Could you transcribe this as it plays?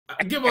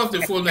Give us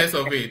the fullness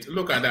of it.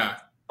 Look at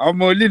that.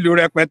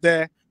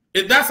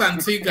 That's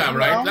Antigua,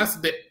 right?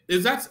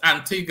 Is that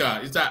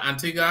Antigua? Is that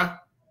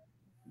Antigua?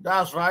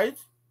 That's right.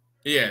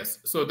 Yes.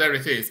 So there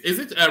it is. Is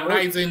it a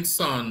rising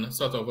sun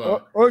sort of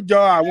a?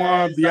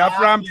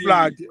 Biafran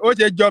flag.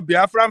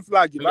 Biafran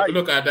flag.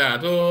 Look at that.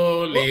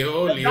 Holy,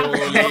 holy,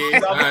 holy.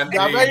 You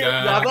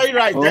are very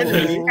right.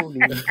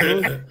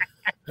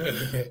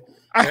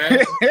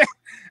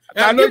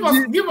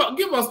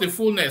 Give us the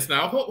fullness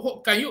now.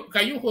 Can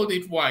you hold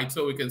it wide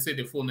so we can see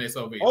the fullness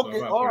of it?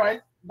 Okay, all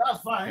right, that's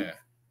fine.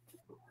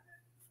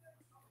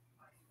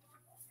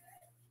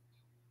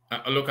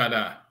 Yeah. Look at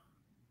that.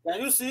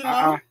 Can you see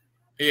now?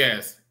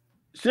 Yes.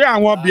 Ṣé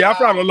àwọn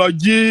Biafra lọ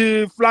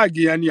jí flag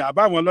yẹn ni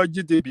àbá àwọn lọ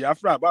jí te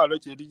Biafra báwo ló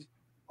ṣe rí?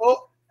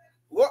 Oh,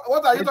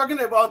 what are you talking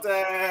about,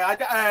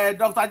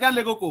 Dr.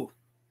 Ajalegoko?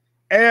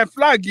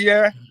 Flag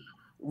here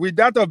with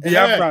that of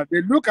Biafra,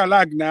 they look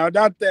alike now.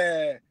 That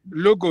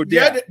logo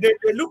there. Yeah,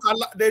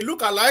 they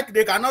look alike.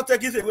 They cannot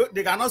take it away.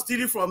 They cannot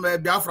steal it from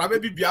Biafra.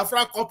 Maybe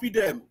Biafra copy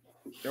them.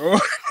 Oh.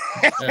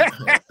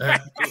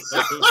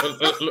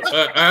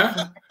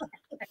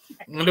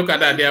 Look at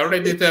that. They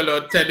already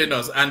telling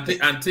us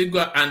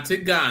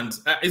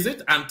Antigans. Is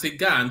it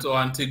Antigans or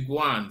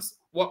Antiguans?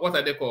 What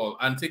are they called?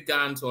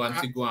 Antigans or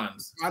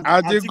Antiguans?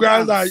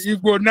 Antigans are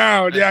Igbo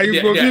now. They are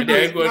Igbo people.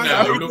 They're Igbo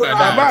now. Look at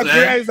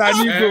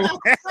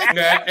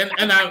that.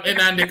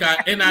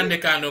 And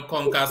Andeka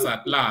conquers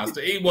at last.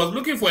 He was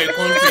looking for a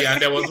country,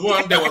 and there was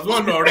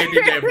one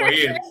already there for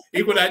him.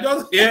 He could have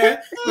just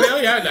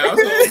now.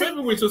 So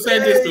maybe we should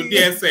send this to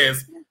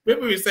DSS.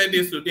 Maybe we send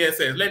this to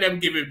DSS. Let them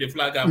give him the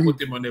flag and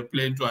put him on a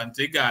plane to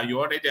Antigua. You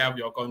already have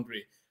your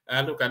country.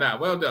 Look at that.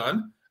 Well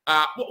done.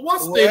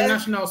 What's the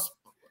national?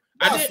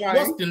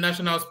 What's the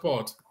national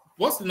sport?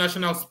 What's the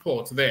national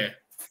sport there?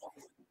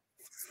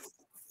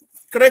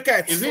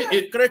 Cricket. Is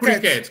it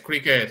cricket?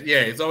 Cricket. Yeah,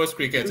 it's always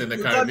cricket in the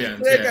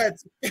Caribbean.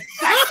 Cricket. Yeah.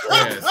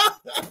 Yes.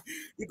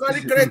 You call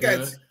it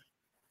cricket.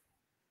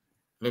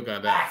 Look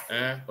at that.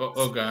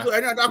 God. So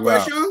any other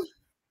question?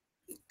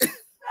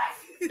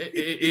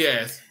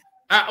 Yes.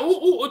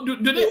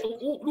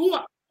 Who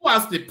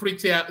has the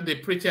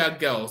prettier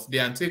girls, the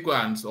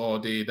Antiguans or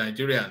the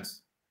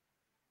Nigerians?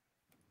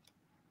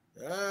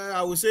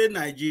 I would say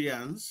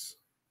Nigerians.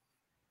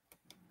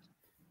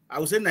 I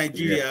would say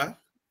Nigeria, yeah.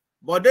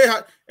 But they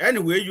have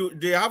anyway.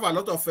 They have a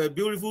lot of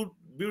beautiful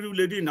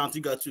lady in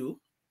Antigua too.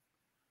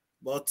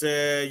 But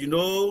you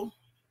know,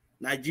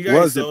 Nigeria.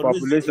 What's the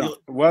population?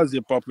 What's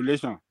the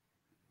population?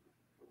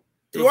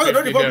 You want to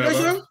know the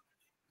population?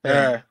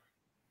 Yeah.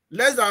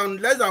 Less than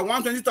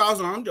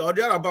 120,000 or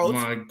thereabout.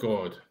 My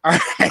God.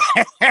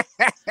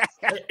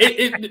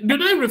 Do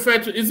they refer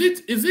to? Is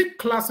it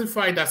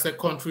classified as a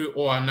country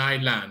or an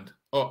island?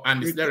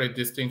 And is there a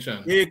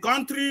distinction? A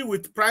country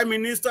with prime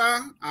minister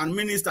and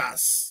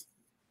ministers.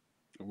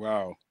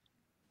 Wow.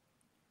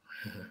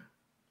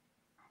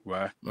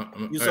 Wow.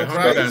 You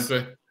surprised?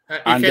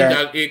 Like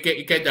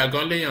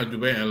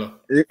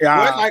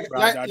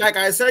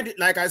I said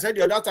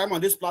the other time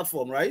on this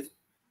platform, right?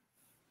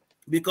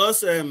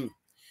 Because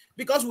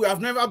we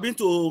have never been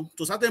to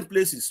certain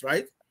places,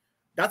 right?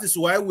 That is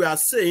why we are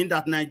saying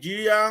that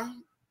Nigeria,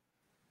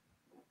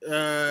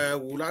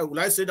 will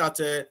I say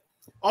that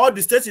all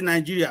the states in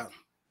Nigeria,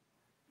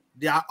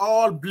 they are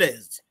all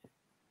blessed.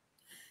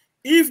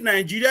 If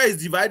Nigeria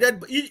is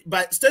divided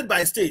by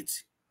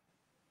state,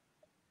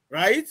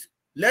 right?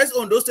 Let's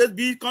Ondo State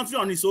be country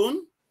on its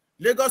own,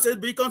 Lagos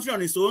State be country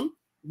on its own.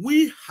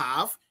 We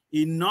have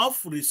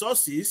enough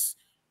resources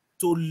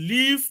to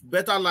live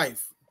better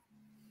life.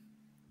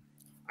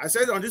 I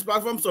said on this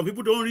platform, some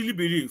people don't really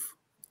believe.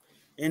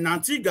 In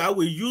Antigua,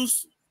 we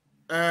use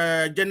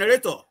a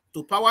generator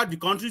to power the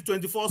country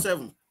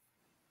 24/7.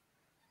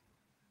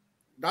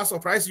 That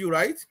surprised you,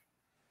 right?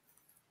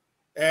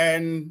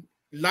 And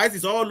light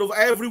is all over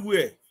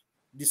everywhere.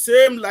 The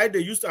same light they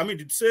used to,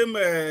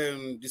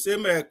 the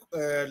same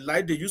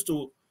light they used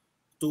to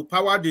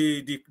power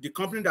the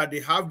company that they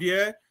have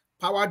there,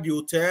 power the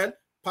hotel,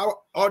 power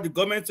all the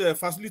government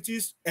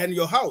facilities and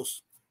your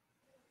house.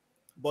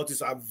 But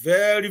it's a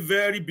very,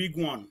 very big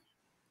one.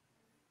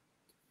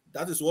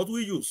 That is what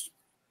we use.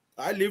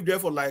 I lived there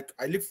for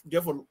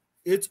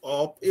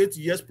 8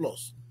 years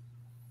plus.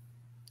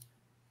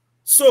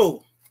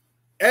 So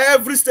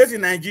every state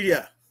in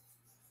Nigeria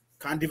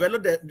can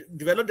develop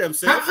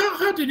themselves.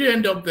 How did you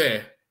end up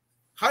there?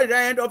 How did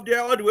I end up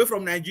there? All the way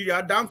from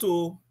Nigeria down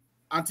to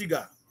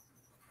Antigua.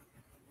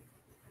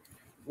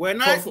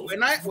 When I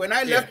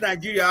left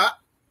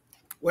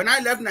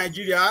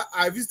Nigeria,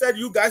 I visited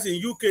you guys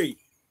in UK.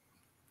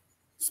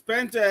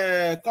 Spent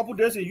a couple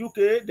days in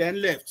UK,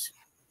 then left.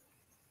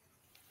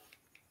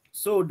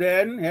 So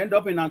then end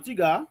up in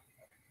Antigua.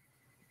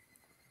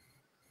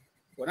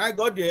 When I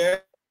got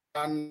there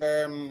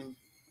and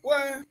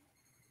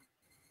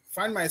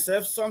find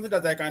myself something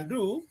that I can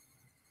do,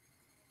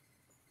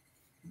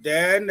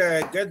 then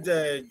get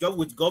the job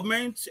with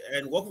government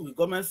and work with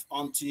government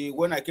until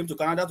when I came to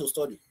Canada to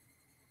study.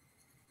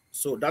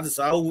 So that's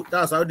how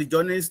the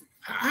journey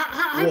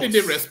How did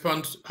they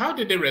respond? How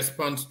did they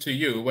respond to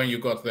you when you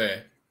got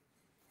there?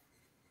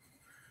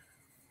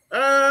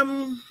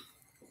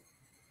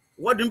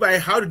 What do you mean by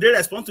how did they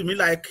respond to me?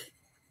 Like,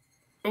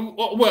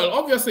 well,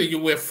 obviously you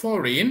were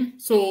foreign.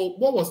 So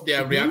what was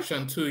their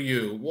reaction to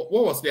you? What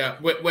was their,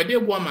 were they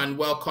warm and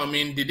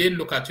welcoming? Did they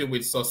look at you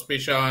with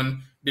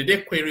suspicion? Did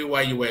they query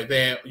why you were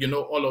there? You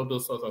know, all of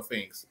those sorts of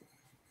things.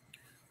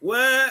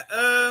 Well,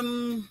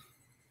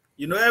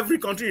 you know, every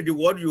country in the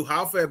world, you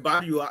have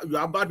you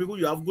have bad people,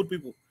 you have good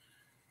people.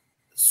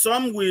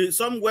 Some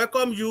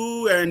welcome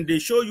you and they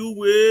show you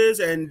ways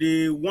and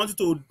they want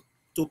you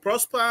to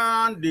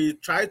prosper. They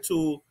try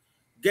to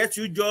get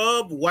you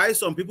job. Why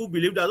some people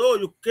believe that, oh,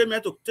 you came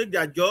here to take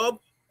their job.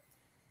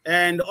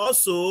 And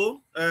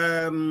also,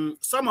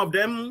 some of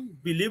them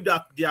believe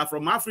that they are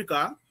from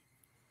Africa.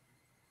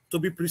 To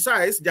be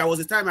precise, there was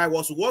a time I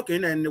was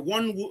working and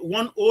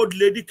one old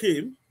lady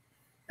came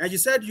and she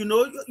said, you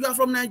know, you are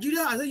from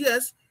Nigeria? I said,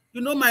 yes.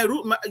 You know,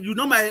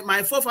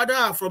 my forefather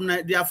are from,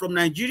 they are from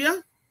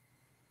Nigeria?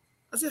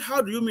 I said,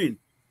 how do you mean?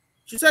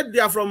 She said, they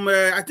are from,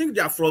 I think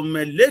they are from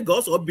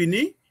Lagos or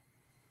Benin.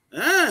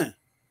 I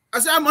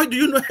said, how much do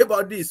you know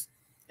about this?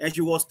 And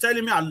she was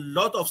telling me a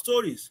lot of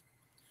stories.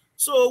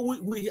 So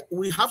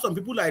we have some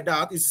people like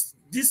that. It's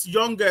this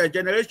younger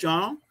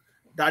generation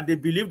that they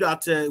believe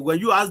that when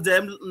you ask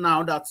them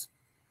now that,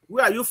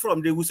 where are you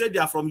from? They will say they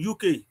are from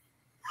UK.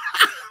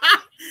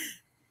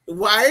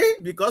 Why?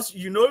 Because,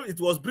 you know, it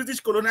was British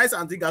colonized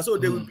Antigua. So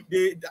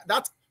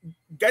that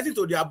gets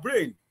into their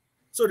brain.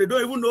 So they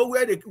don't even know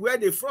where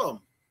they're from.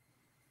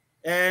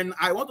 And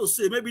I want to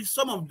say maybe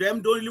some of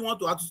them don't really want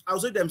to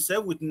associate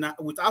themselves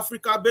with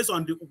Africa based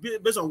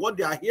on what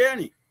they are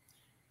hearing,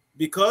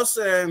 because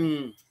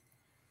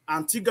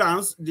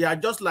Antiguans, they are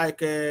just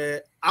like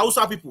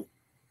Hausa people,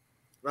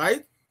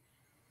 right?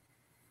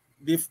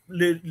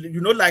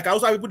 You know, like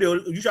Hausa people,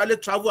 they usually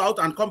travel out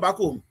and come back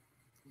home.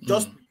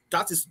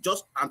 That is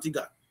just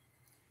Antigua.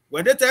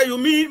 When they tell you,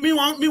 me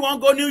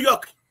want go New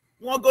York,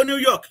 want go New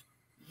York.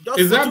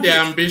 Is that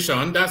their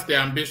ambition? That's their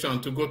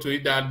ambition, to go to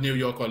either New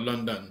York or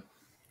London.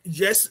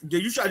 Yes, they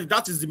usually,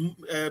 that is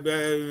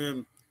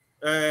the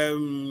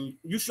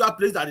usual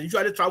place that they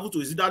usually travel to,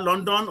 is either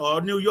London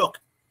or New York.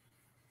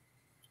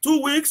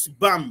 2 weeks,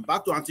 bam,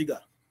 back to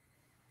Antigua.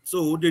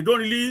 So they don't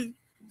really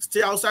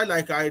stay outside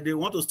like they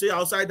want to stay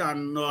outside,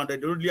 and they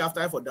don't really have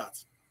time for that.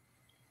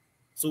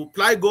 So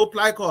ply go,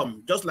 ply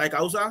come, just like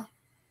Hausa.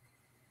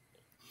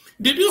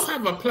 Did you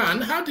have a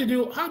plan? How did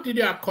you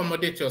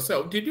accommodate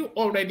yourself? Did you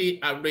already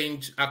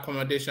arrange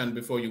accommodation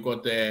before you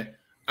got there?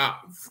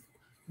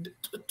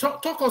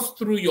 Talk us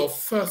through your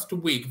first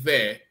week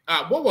there.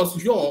 What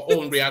was your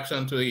own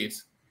reaction to it?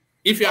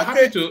 If you're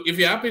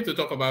happy to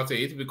talk about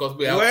it, because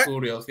we are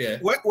curious, yeah.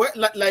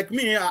 Like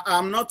me, I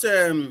am not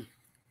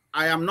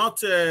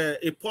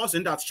a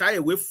person that shy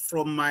away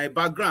from my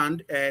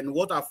background and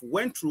what I've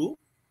went through.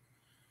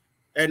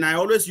 And I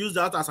always use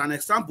that as an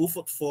example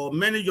for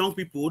many young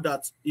people,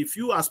 that if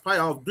you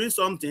aspire of doing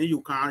something,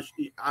 you can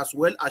as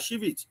well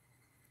achieve it.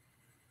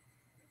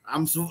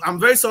 I'm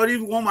very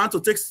sorry, one man, to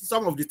take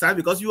some of the time,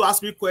 because you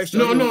asked me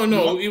questions.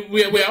 No.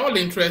 We're all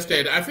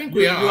interested. I think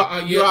we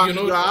are. You are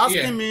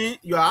asking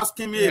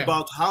me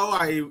about how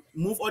I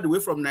moved all the way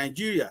from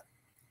Nigeria.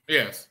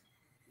 Yes.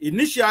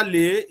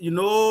 Initially, you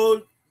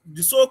know,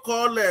 the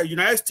so-called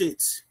United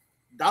States,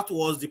 that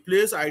was the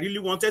place I really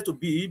wanted to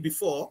be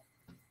before.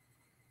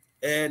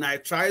 And I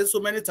tried so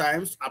many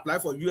times, apply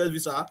for US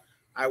visa.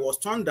 I was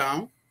turned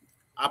down.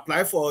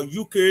 Apply for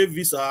UK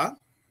visa.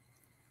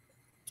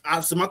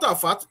 As a matter of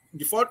fact,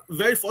 the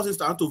very first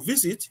instance to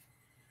visit,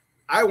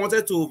 I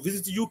wanted to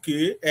visit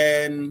UK,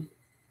 and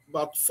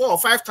about 4 or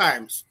 5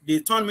 times they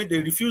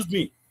refused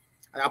me.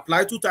 I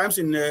applied 3 times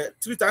in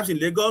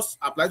Lagos,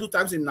 applied 2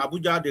 times in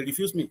Abuja, they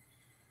refused me.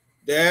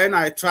 Then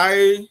I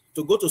tried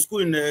to go to school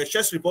in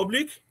Czech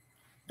Republic.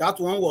 That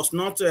one was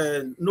not,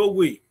 no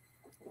way.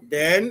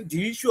 Then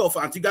the issue of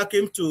Antigua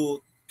came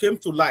to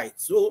light.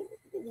 So,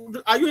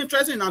 are you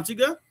interested in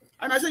Antigua?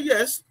 And I said,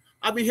 yes.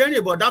 I've been hearing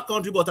about that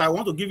country, but I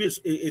want to give it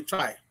a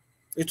trial.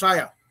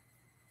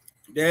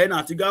 Then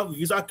Antigua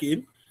visa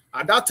came.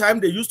 At that time,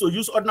 they used to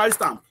use ordinary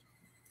stamp.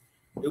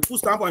 They put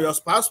stamp on your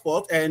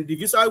passport, and the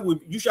visa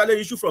will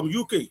usually issue from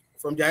UK,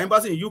 from their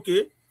embassy in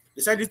UK.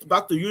 They send it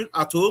back to you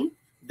at home.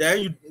 Then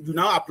you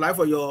now apply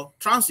for your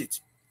transit.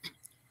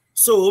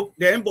 So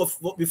then,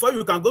 before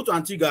you can go to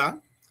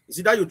Antigua, it's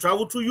either you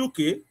travel through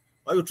UK,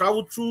 or you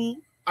travel through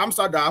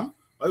Amsterdam,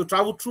 or you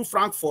travel through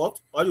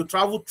Frankfurt, or you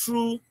travel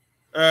through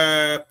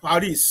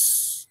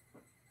Paris.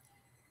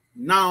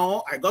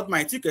 Now I got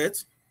my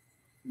ticket,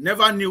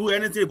 never knew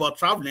anything about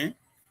traveling,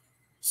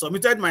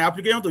 submitted my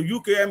application to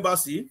UK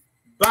embassy,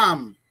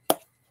 bam,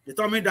 they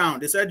turned me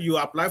down. They said, you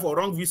apply for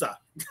wrong visa.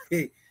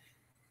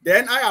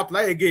 Then I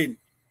apply again,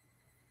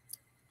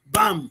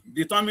 bam,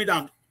 they turned me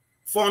down.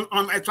 On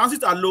my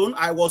transit alone,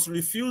 I was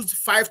refused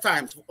 5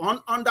 times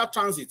on that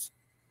transit.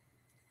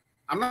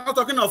 I'm not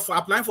talking of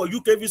applying for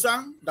UK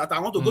visa that I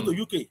want to go to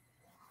UK.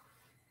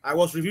 I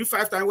was reviewed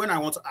 5 times when I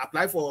want to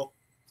apply for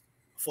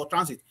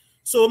transit.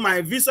 So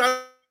my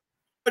visa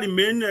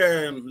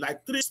remained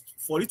like 3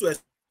 for it to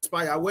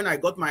expire when I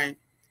got my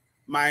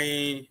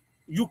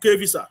UK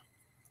visa.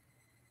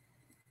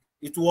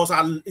 It was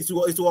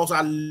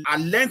a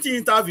lengthy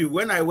interview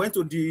when I went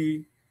to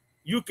the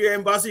UK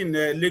embassy in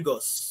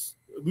Lagos.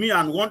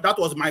 That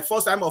was my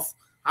first time of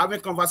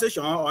having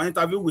conversation or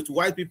interview with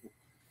white people.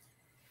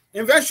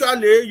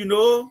 Eventually, you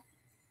know,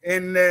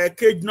 in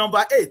cage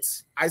number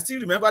 8, I still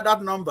remember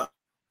that number.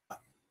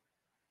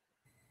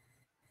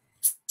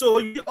 So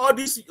all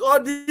this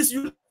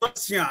you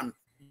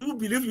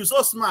believe you're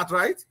so smart,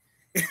 right?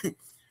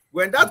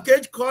 When that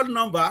cage called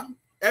number,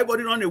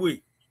 everybody run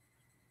away.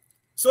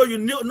 So you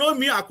know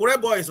me, Akure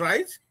boys,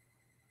 right?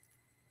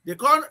 They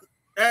called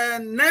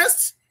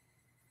next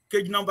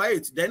cage number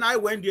 8. Then I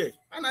went there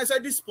and I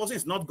said, this person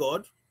is not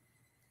God.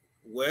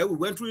 Well, we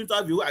went through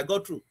interview, I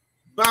got through.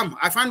 Bam,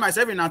 I find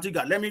myself in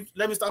Antigua. Let me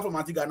start from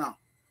Antigua now.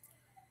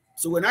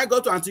 So when I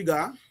got to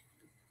Antigua,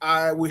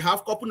 we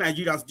have couple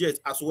Nigerians jet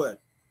as well.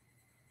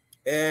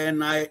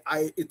 And I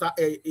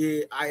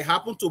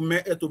happened to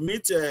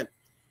meet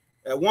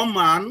one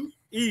man.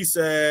 He's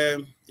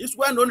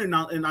well known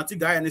in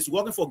Antigua and he's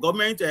working for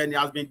government and he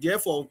has been there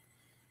for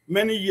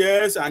many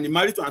years and he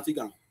married to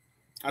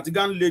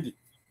Antiguan lady.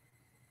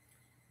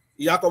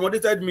 He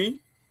accommodated me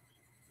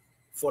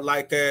for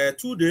like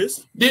 2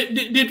 days.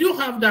 Did you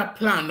have that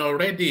plan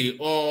already,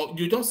 or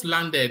you just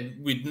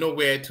landed with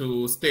nowhere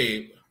to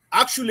stay?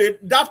 Actually,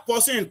 that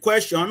person in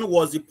question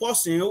was the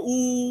person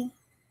who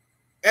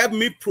helped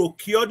me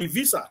procure the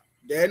visa.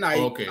 Then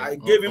I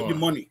gave him the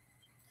money.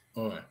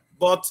 All right.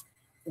 But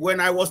when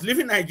I was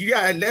leaving Nigeria,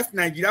 I left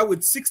Nigeria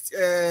with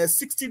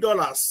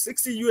 $60,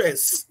 60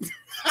 US.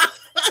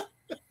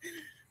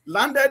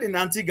 Landed in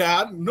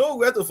Antigua,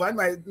 nowhere to find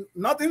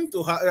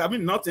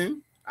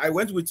nothing. I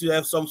went with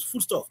some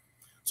food stuff.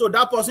 So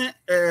that person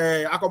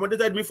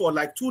accommodated me for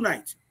like 2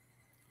 nights.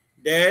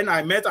 Then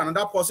I met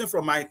another person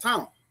from my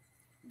town.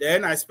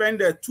 Then I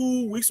spent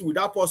 2 weeks with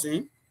that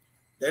person.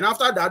 Then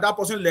after that, that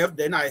person left.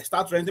 Then I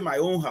started renting my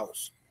own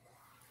house.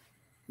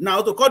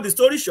 Now, to cut the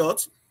story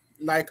short,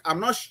 like I'm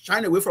not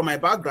shying away from my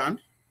background.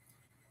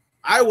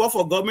 I work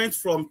for government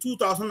from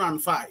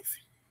 2005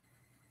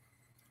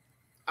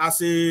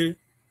 as a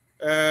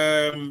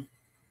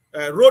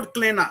road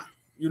cleaner.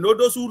 You know,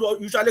 those who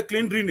usually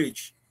clean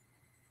drainage,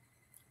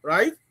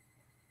 right?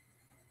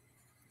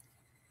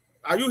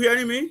 Are you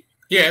hearing me?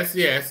 Yes,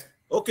 yes.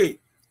 Okay.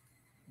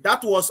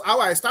 That was how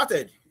I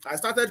started. I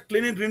started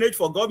cleaning drainage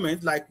for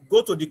government, like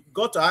go to the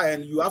gutter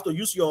and you have to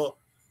use your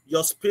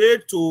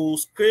spade to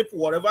scrape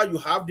whatever you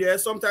have there.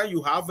 Sometimes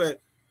you have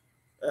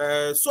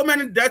so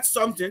many dirty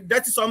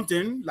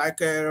something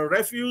like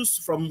refuse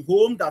from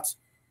home that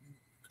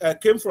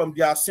came from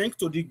their sink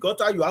to the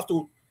gutter. You have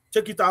to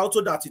take it out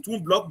so that it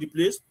won't block the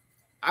place.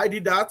 I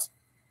did that,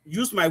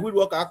 used my weed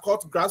worker,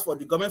 cut grass for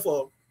the government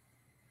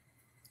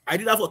I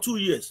did that for 2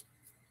 years.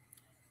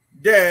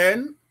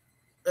 Then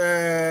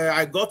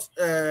I got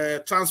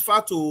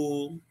transferred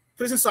to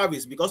prison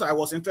service because I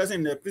was interested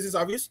in the prison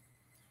service.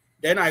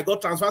 Then I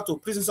got transferred to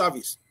prison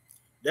service.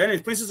 Then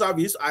in prison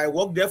service, I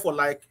worked there for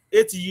like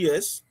 8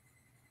 years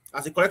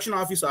as a correctional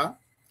officer.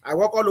 I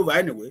work all over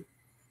anyway.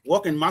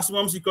 Work in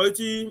maximum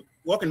security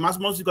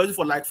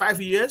for like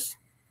 5 years.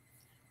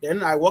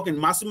 Then I work in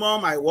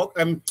maximum. I work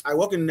in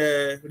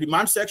the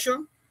remand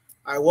section.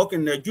 I work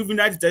in the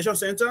juvenile detention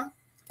center.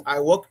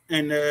 I work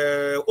in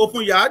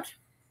open yard.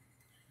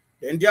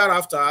 Then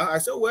thereafter, I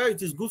said, well,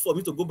 it is good for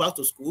me to go back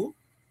to school.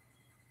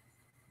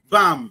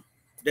 Bam.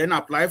 Then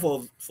apply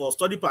for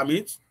study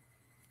permit.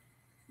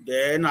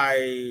 Then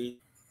I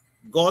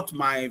got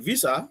my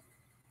visa.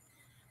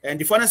 And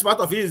the funniest part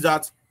of it is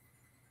that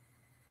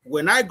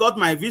when I got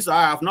my visa,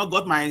 I have not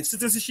got my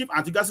citizenship,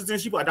 Antigua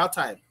citizenship at that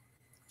time.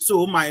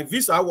 So my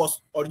visa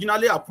was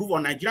originally approved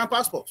on Nigerian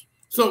passport.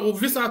 So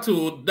visa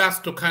that's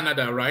to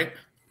Canada, right?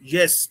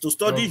 Yes, to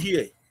study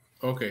here.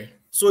 Okay.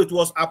 So it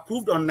was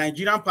approved on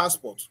Nigerian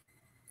passport.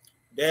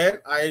 Then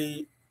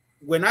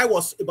when I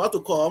was about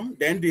to come,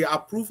 then they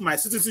approved my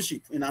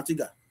citizenship in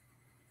Antigua.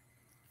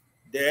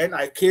 Then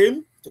I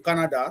came to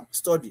Canada,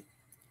 study.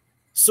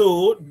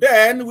 So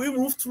then we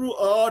moved through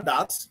all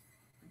that.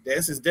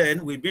 Then since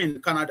then we've been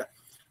in Canada.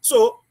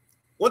 So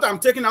what I'm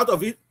taking out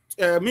of it,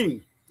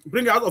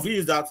 bring out of it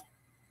is that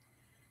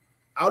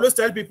I always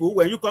tell people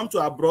when you come to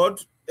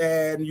abroad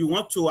and you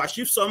want to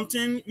achieve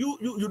something,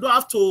 you don't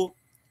have to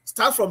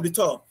start from the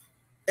top.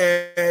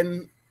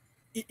 And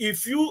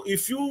if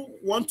you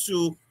want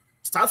to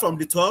start from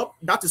the top,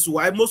 that is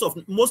why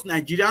most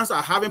Nigerians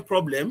are having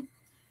problem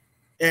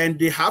and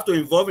they have to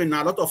involve in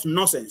a lot of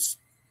nonsense.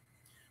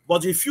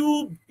 But if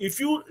you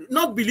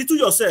not belittle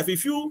yourself,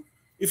 if you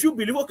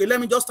believe, okay, let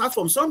me just start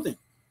from something,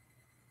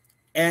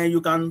 and you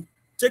can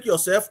take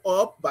yourself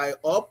up.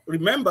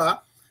 Remember,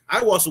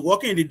 I was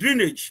working in the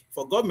drainage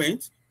for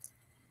government,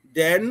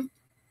 then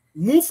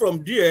moved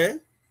from there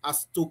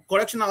as to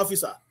correctional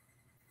officer.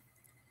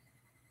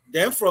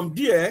 Then from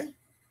there,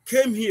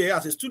 came here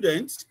as a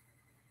student.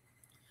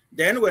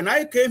 Then when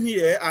I came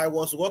here, I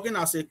was working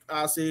as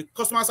a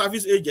customer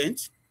service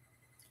agent,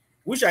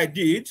 which I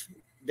did.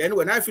 Then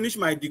when I finished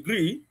my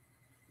degree,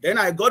 Then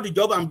I got the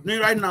job I'm doing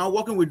right now,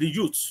 working with the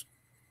youth.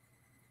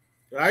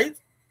 Right?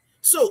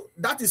 So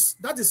that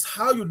is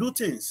how you do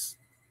things.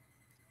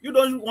 You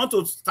don't want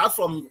to start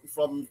from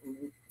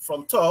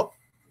top.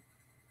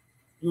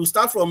 You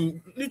start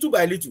from little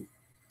by little.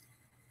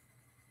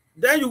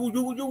 Then you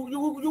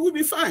will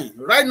be fine.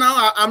 Right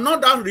now, I'm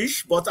not that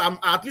rich, but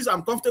at least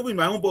I'm comfortable in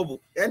my own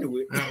bubble.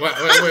 Anyway,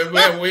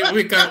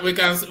 we can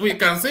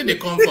see the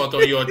comfort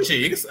on your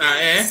cheeks.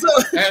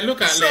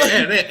 Look at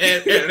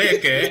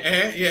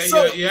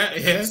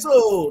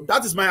So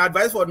that is my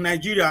advice for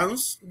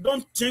Nigerians.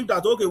 Don't think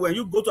that okay, when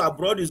you go to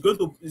abroad, it's going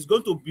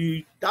to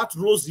be that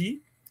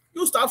rosy.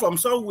 You start from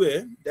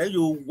somewhere, then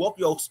you work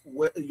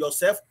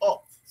yourself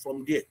up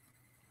from there.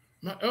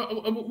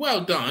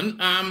 Well done.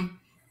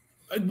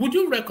 Would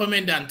you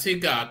recommend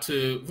Antigua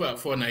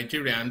for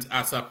Nigerians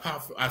as a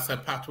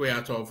pathway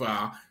out of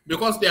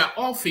because they are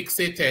all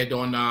fixated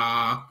on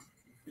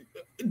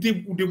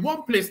the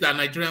one place that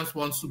Nigerians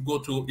want to go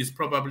to is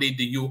probably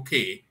the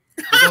UK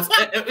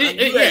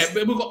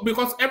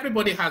because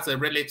everybody has a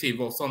relative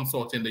of some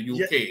sort in the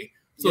UK,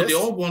 so they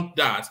all want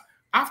that.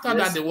 After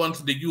that, they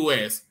want the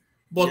US,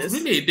 but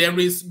really there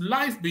is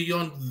life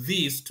beyond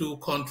these two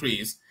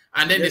countries.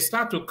 And then they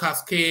start to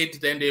cascade,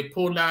 then they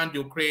Poland,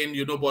 Ukraine,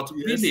 but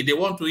really they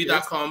want to either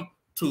come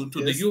to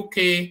the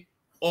UK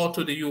or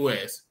to the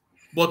US.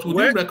 But would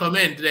you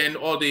recommend then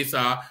all these?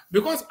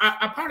 Because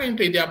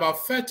apparently there are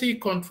about 30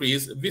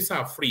 countries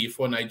visa-free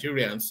for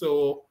Nigerians.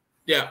 So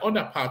there are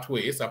other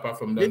pathways apart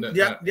from that.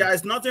 There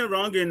is nothing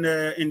wrong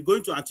in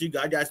going to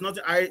Antigua. There is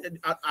nothing.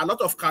 A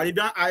lot of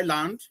Caribbean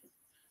islands,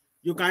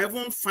 you can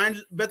even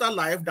find better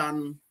life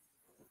than.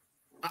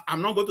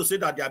 I'm not going to say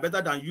that they are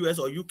better than US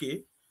or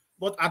UK.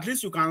 But at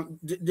least you can,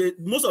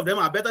 most of them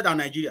are better than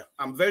Nigeria.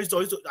 I'm very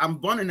sorry. I'm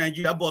born in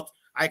Nigeria, but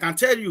I can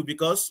tell you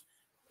because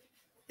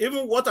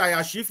even what I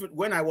achieved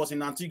when I was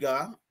in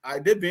Antigua, I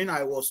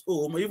was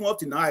home. Even up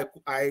to now,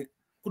 I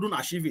couldn't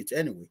achieve it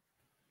anyway.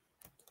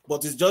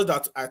 But it's just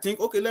that I think,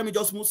 okay, let me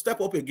just step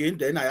up again,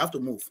 then I have to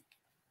move.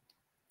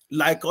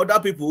 Like other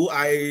people,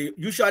 I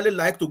usually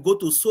like to go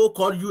to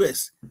so-called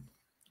US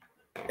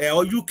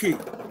or UK.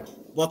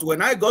 But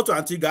when I go to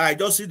Antigua, I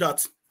just see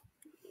that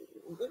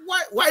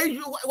why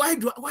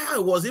I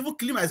was even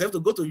killing myself to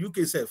go to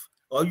UK self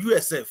or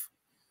US self.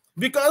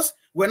 Because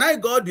when I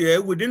got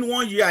there, within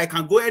 1 year, I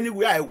can go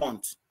anywhere I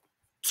want,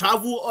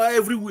 travel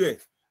everywhere.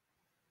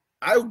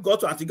 I got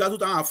to Antigua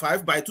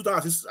 2005. By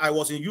 2006, I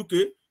was in UK,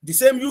 the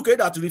same UK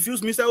that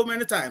refused me so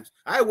many times.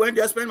 I went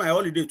there, spent my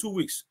holiday 2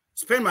 weeks,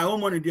 spent my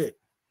own money there,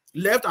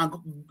 left and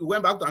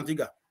went back to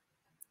Antigua.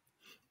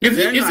 Is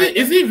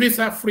it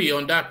visa free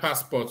on that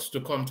passport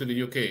to come to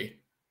the UK?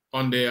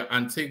 On the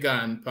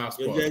Antiguan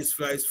passport? Yeah, it's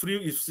free.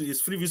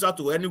 It's free visa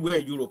to anywhere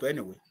in Europe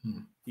anyway.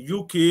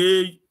 UK,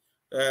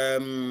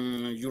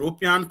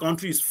 European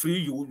country is free.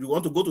 You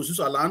want to go to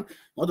Switzerland,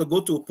 want to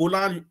go to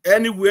Poland,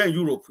 anywhere in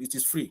Europe, it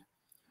is free.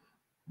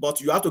 But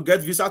you have to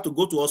get visa to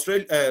go to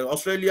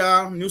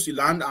Australia, New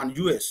Zealand, and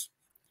US.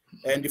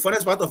 And the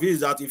funniest part of it is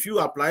that if you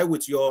apply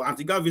with your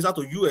Antigua visa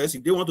to US,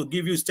 if they want to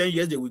give you 10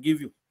 years, they will give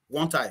you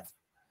one time.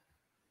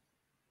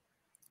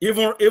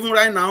 Even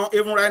right now,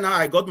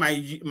 I got my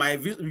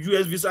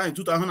US visa in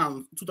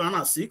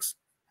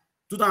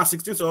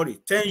 2016, sorry,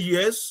 10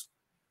 years.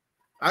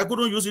 I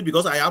couldn't use it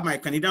because I have my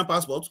Canadian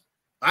passport.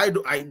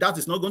 That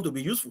is not going to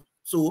be useful.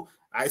 So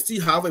I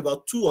still have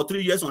about 2 or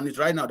 3 years on it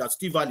right now that's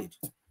still valid.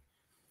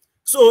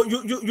 So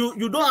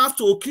you don't have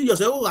to kill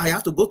yourself. Oh, I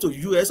have to go to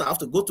US, I have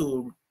to go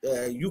to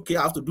UK,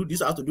 I have to do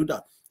this, I have to do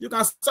that. You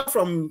can start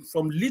from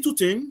little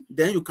thing,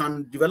 then you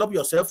can develop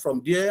yourself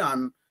from there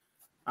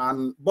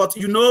but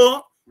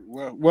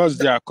what's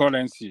their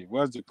currency?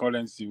 What's the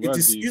currency? It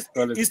is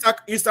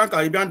Eastern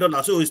Caribbean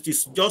dollar. So it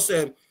is just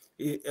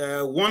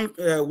one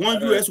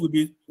US will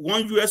be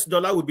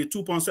 $1 will be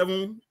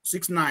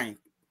 2.769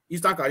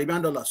 Eastern Caribbean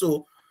dollar.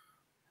 So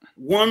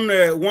one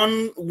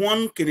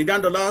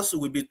Canadian dollars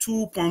will be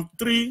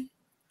 2.3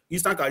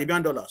 Eastern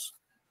Caribbean dollars.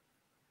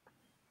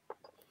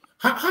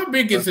 How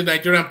big is the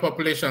Nigerian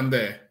population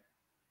there?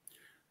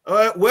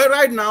 Well,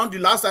 right now, the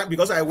last time,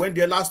 because I went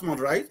there last month,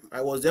 right?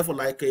 I was there for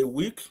like a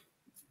week.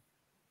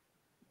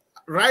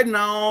 Right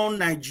now,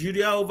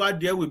 Nigeria over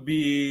there will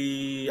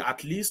be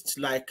at least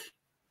like,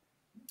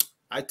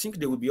 I think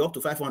they will be up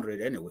to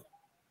 500 anyway.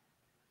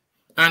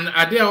 And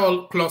are they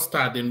all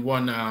clustered in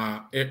one,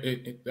 are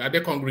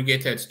they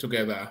congregated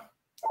together?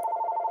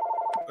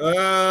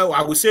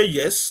 I would say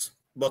yes,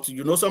 but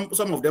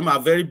some of them are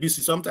very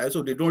busy sometimes,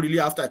 so they don't really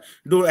have time.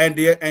 And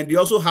they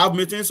also have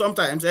meetings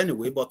sometimes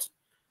anyway, but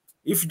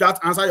if that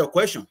answers your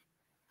question.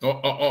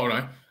 All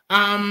right.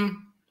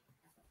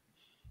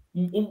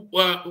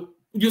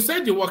 You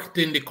said you worked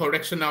in the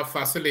correctional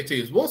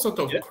facilities. What sort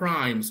of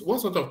crimes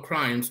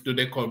do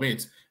they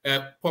commit?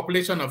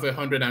 Population of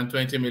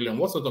 120 million.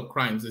 What sort of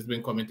crimes is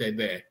being committed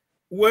there?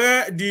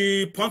 Well,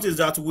 the point is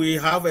that we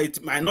have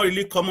it might not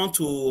really common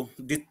to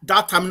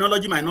that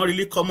terminology might not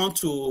really common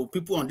to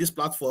people on this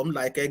platform,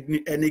 like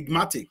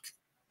enigmatic.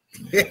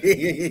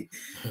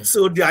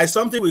 So there is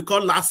something we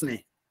call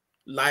larceny,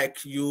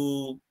 like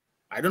you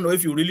I don't know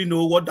if you really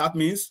know what that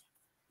means.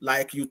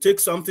 Like you take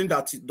something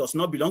that does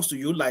not belong to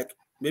you, like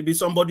maybe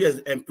somebody has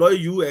employed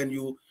you and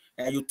you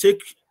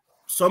take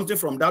something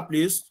from that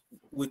place.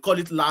 We call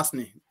it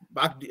larceny.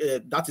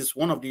 That is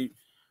one of the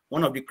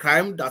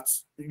crime that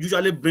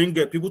usually bring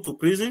people to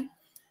prison.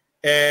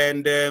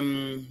 And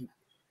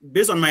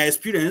based on my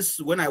experience,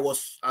 when I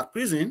was at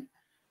prison,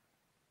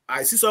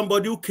 I see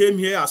somebody who came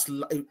here as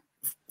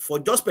for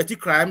just petty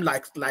crime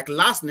like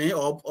larceny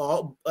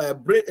or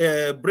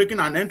breaking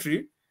an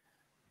entry,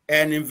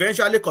 and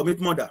eventually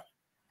commit murder,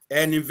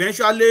 and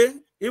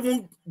eventually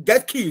even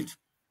get killed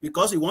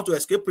because he want to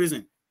escape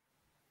prison.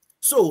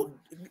 So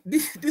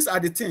these are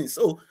the things.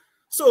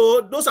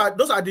 So those are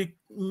the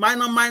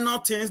minor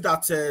things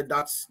that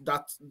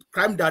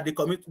crime that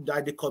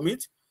they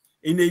commit.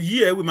 In a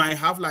year, we might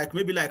have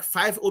maybe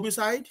 5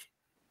 homicide.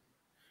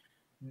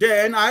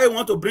 Then I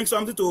want to bring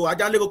something to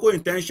Ajalekoko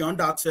intention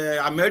that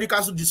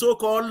the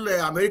so-called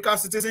American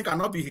citizen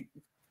cannot be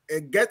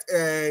get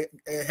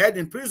head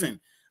in prison.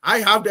 I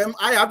have them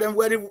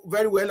very,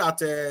 very well at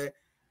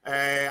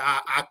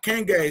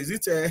Kenge. Is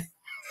it?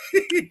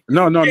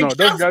 No.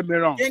 Don't get me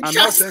wrong. I'm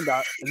not saying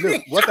that.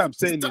 Look, what I'm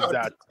saying is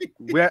that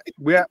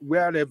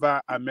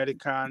wherever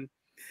American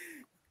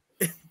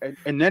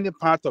in any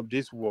part of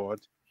this world,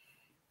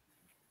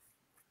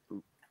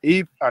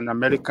 if an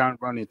American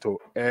run into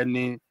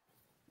any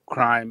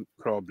crime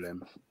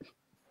problem,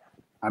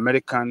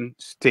 American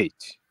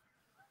state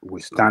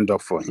will stand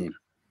up for him.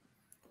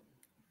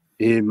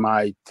 He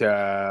might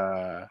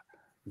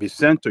be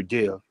sent to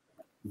jail,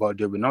 but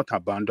they will not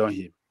abandon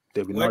him.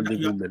 They will not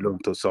leave him alone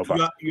to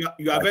suffer.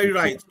 You are very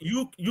right.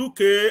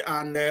 UK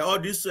and all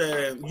this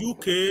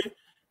UK,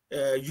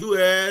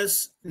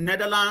 US,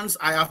 Netherlands,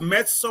 I have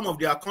met some of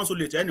their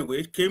consulates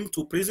anyway, came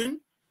to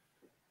prison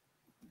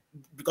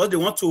because they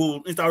want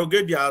to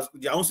interrogate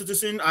their own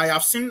citizen. I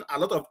have seen a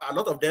lot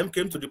of them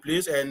came to the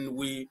place, and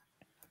we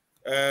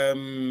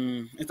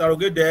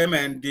interrogate them,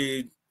 and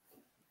they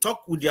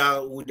talk with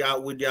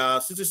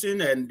their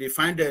citizen, and they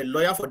find a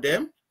lawyer for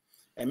them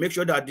and make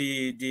sure that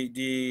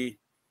they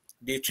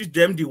treat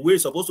them the way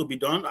it's supposed to be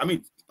done. I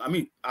mean,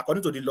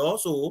 according to the law.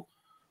 So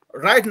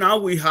right now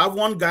we have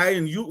one guy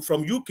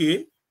from UK.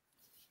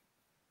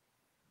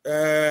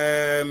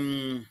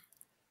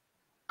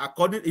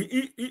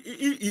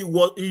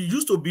 He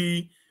used to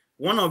be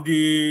one of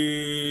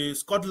the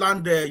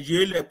Scotland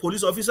Yale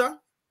police officer.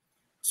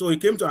 So he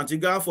came to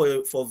Antigua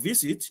for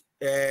visit,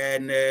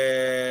 and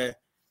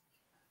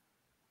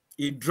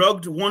he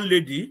drugged one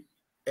lady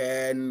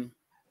and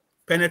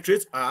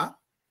penetrated her.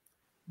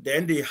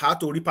 Then they had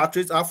to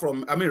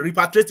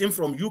repatriate him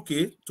from UK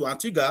to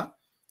Antigua,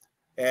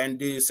 and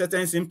they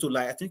sentenced him to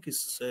I think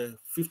it's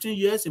 15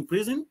 years in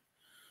prison.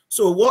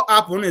 So what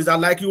happened is that,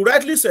 like you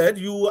rightly said,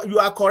 you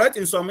are correct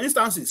in some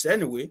instances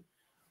anyway.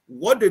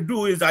 What they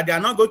do is that they are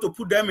not going to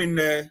put them in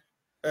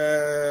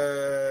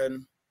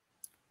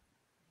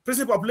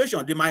prison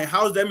population. They might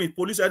house them in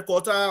police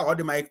headquarters, or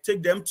they might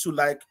take them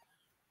to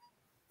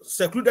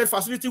secluded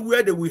facility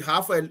where they will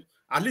have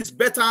at least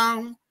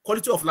better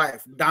quality of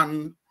life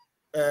than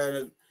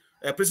a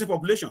prison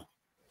population.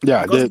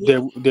 Yeah,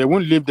 they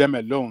won't leave them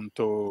alone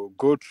to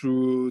go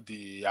through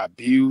the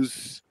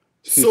abuse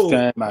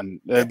system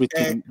and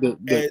everything.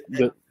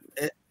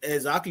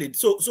 Exactly.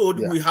 So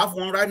yeah. We have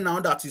one right now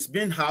that is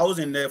being housed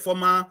in a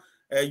former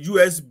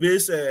US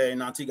base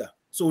in Antigua.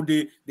 So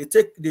they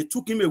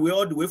took him away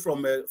all the way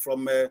from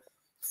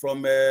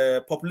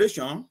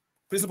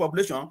prison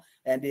population,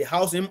 and they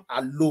house him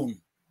alone.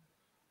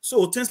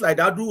 So things like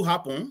that do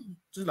happen.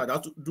 Things like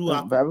that do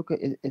happen. Baruch,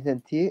 is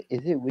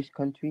it which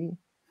country?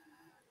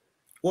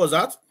 What was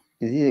that?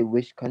 Is it a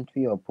rich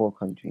country or poor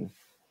country?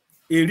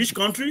 A rich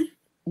country?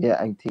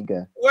 Yeah,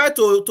 Antigua. Well,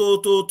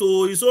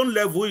 to his own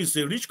level, it's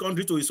a rich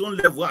country to his own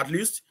level. At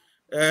least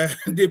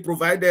they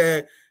provide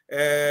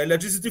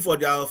electricity for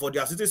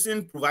their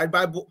citizens, provide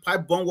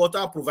pipe-borne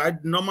water,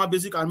 provide normal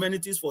basic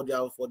amenities for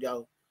their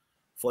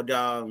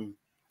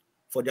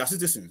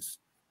citizens.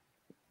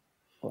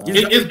 Wow.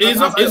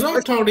 It's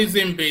all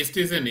tourism based,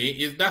 isn't it?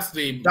 You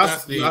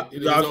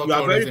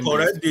are very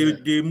correct.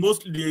 They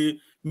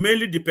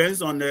mainly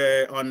depends on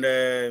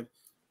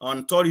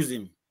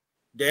tourism.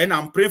 Then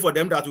I'm praying for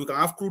them that we can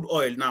have crude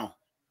oil now,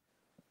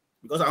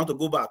 because I want to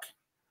go back.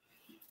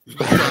 Like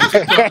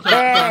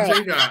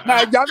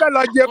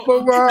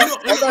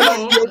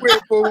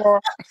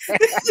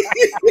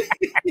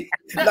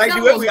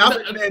the way we have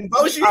in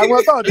Bauchi.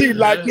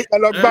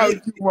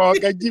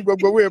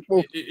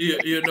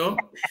 You know,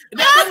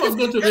 that was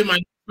going to be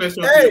my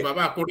question to you,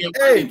 Baba.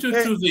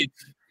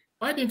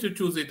 Why didn't you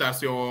choose it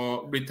as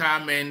your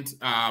retirement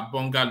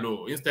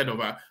bungalow instead of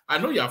I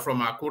know you're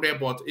from Akure,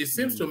 but it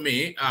seems to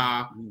me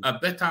a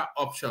better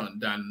option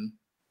than.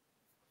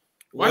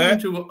 Why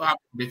didn't you have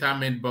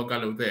retirement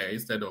bungalow there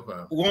instead of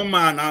one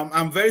man?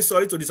 I'm very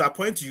sorry to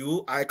disappoint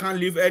you. I can't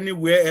live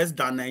anywhere else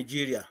than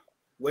Nigeria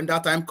when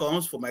that time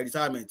comes for my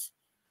retirement.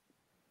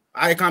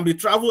 I can go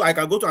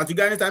to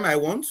Antigua anytime I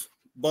want,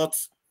 but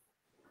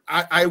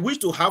I wish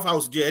to have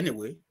house there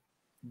anyway.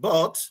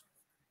 But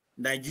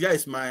Nigeria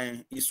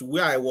is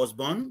where I was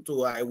born,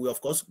 so I will of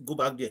course go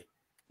back there.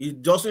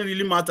 It doesn't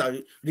really matter,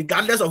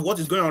 regardless of what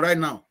is going on right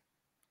now.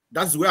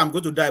 That's where I'm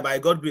going to die by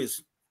God's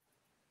grace.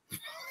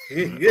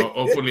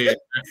 Hopefully,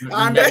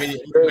 And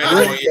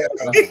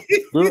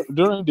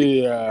during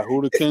the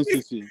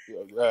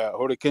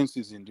hurricane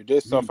season, do they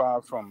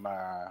suffer from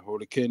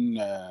hurricane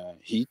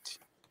heat?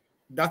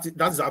 That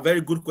is a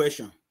very good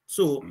question.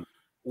 So,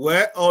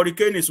 where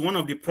hurricane is one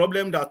of the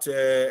problems that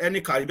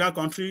any Caribbean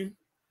country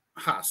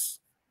has.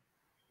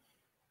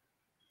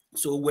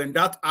 So when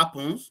that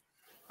happens,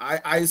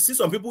 I see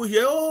some people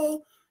here,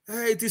 oh,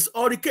 hey, it is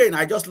hurricane.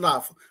 I just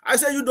laugh. I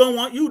say you don't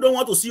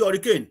want to see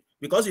hurricane,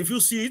 because if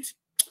you see it,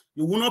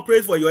 you will not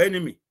pray for your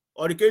enemy.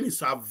 Hurricane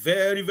is a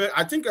very, very.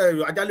 I think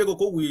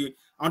Ajalego we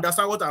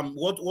understand what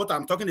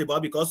I'm talking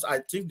about, because I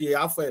think they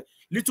have a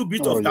little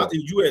bit of that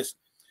in US.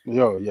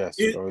 Oh yes.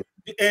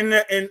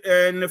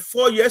 And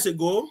 4 years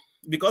ago,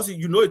 because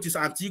you know it is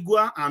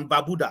Antigua and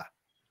Barbuda,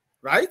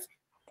 right?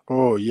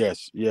 Oh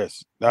yes,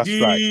 that's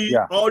right.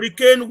 Yeah.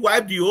 Hurricane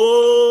wiped the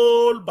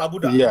whole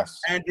Barbuda.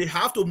 Yes. And they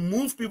have to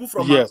move people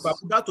from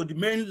Barbuda to the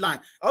mainland.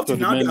 Up to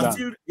now, they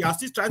are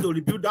still trying to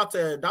rebuild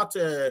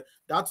that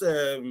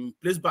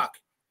place back.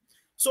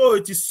 So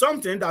it is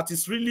something that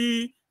is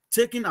really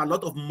taking a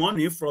lot of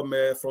money from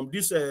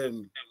this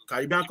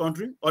Caribbean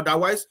country.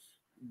 Otherwise,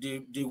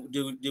 they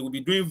will be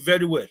doing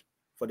very well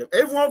for them.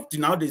 Everyone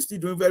now, they're still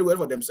doing very well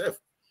for themselves.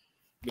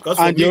 Because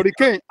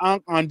the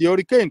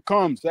hurricane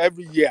comes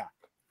every year.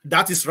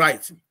 That is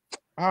right.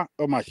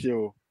 Oh my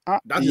show.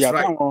 That is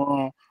right.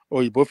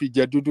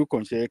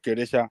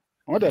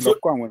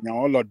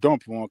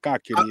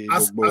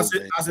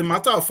 As a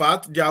matter of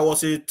fact, there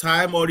was a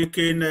time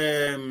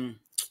hurricane.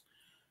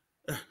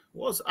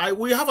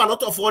 We have a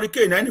lot of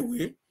hurricane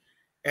anyway,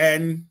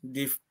 and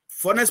the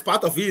funnest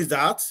part of it is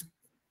that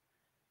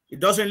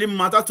it doesn't really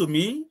matter to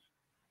me.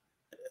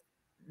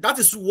 That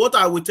is what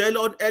I will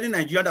tell any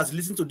Nigerian that's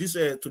listening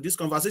to this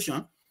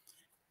conversation.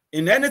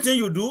 In anything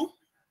you do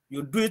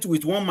it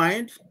with one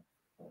mind.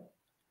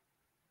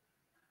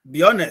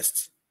 Be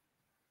honest.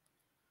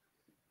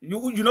 You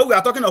know, we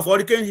are talking of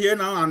hurricane here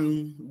now,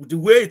 and the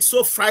way it's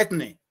so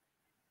frightening.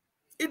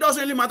 It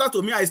doesn't really matter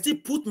to me. I still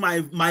put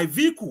my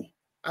vehicle.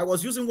 I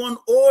was using one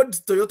old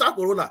Toyota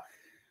Corolla.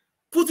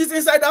 Put it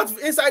inside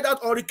that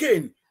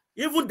hurricane.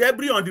 Even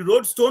debris on the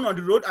road, stone on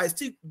the road, I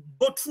still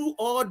go through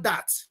all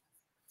that.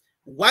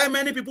 Why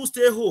many people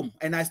stay home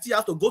and I still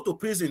have to go to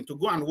prison to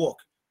go and work?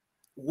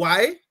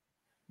 Why?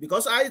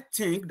 Because I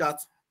think that,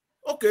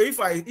 okay,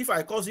 if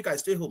I call sick, I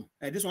stay home,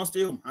 and this one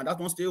stay home, and that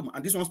one stay home,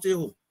 and this one stay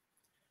home.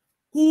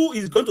 Who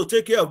is going to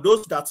take care of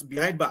those that's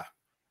behind bar?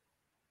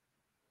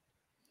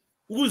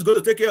 Who is going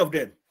to take care of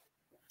them?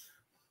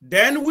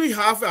 Then we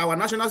have our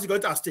national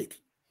security at stake.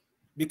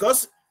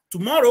 Because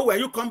tomorrow, when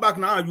you come back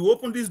now, you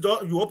open this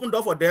door, you open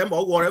door for them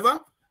or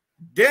whatever,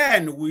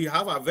 then we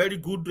have a very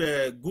good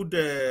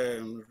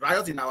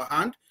riot in our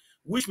hand,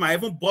 which might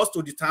even burst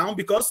to the town,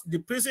 because the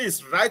prison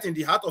is right in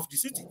the heart of the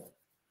city.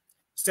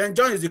 St.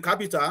 John is the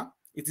capital.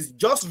 It is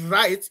just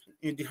right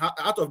in the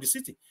heart of the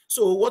city.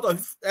 So what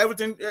if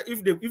everything?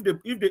 If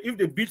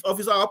they beat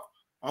officer up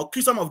or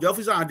kill some of the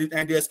officers and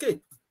they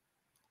escape?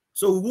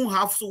 So we won't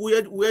have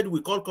where do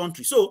we call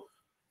country? So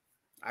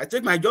I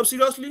take my job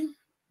seriously,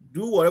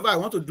 do whatever I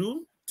want to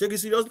do, take it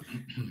seriously.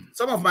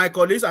 Some of my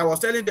colleagues, I was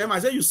telling them, I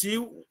said, you see,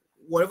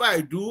 whatever I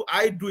do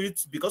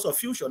it because of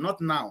future, not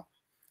now,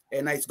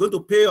 and it's going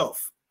to pay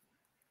off.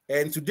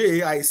 And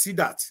today I see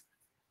that.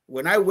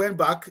 When I went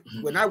back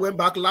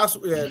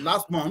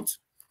last month,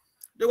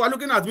 they were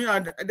looking at me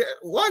and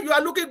well, you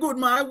are looking good,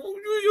 man.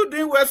 You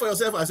doing well for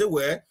yourself. I said,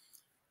 well,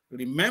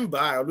 remember,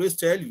 I always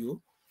tell you,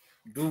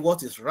 do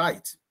what is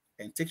right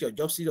and take your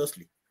job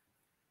seriously.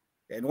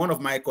 And one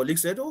of my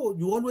colleagues said, oh,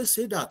 you always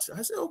say that.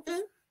 I said, okay,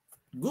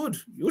 good.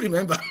 You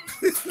remember.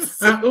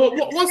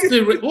 What's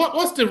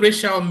the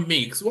racial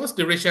mix? What's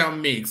the racial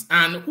mix?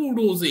 And who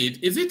rules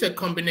it? Is it a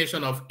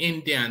combination of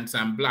Indians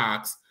and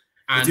blacks?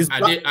 And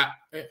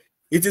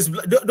it is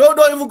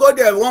don't even go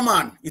there,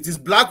 woman. It is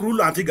black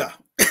rule Antigua.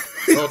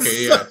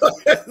 Okay, yeah.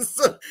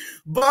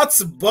 But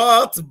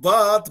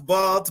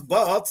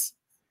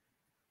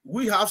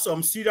we have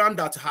some Syrian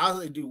that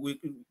has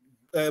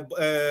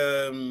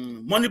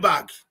money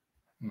bag.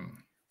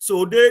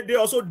 So they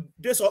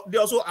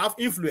also have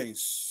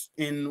influence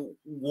in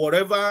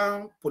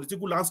whatever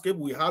political landscape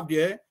we have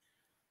there.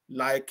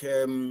 Like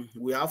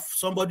we have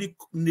somebody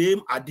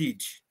named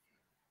Adid.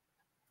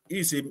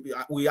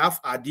 We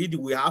have Adid,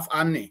 we have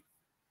Anne.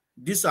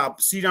 These are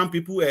Syrian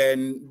people,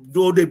 and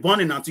though they born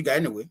in Antigua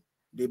anyway,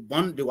 they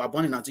were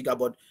born in Antigua,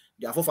 but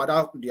their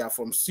forefathers, they are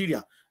from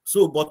Syria.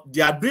 So, but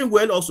they are doing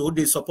well also.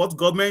 They support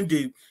government.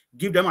 They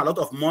give them a lot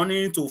of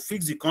money to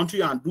fix the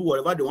country and do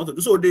whatever they want to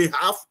do. So they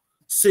have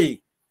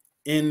say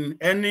in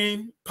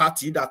any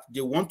party that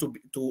they want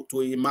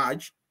to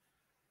emerge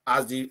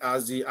as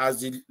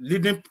the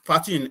leading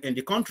party in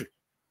the country.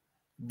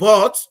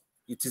 But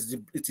it is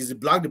the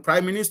black, the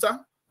prime minister.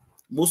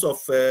 Most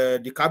of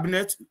the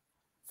cabinet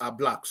are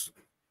blacks.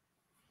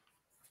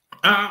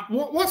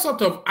 What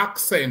sort of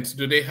accent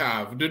do they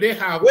have? Do they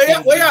have? Where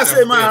you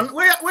say, man?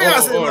 Where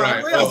you say, man?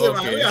 Right. Where you say,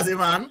 man? Where you say,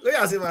 man?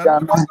 Where you say,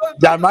 man?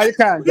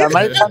 Jamaican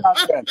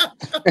accent.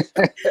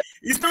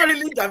 It's not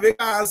really Jamaican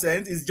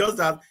accent. It's just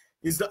that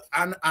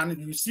and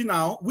you see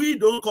now we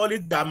don't call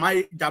it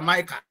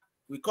Jamaica.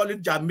 We call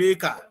it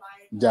Jamaica.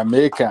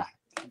 Jamaica.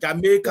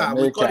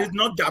 We call it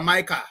not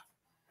Jamaica.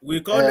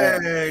 We call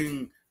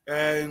it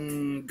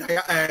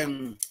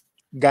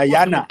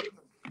Guyana.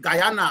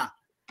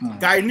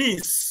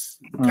 Guyanese.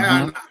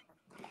 Guyana.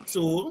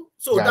 So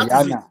Guyana.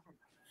 that is it.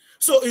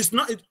 So it's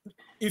not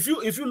if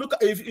you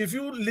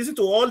listen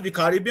to all the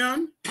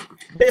Caribbean,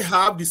 they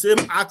have the same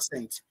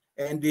accent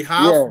and they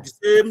have the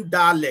same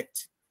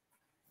dialect.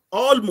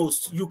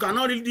 Almost, you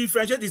cannot really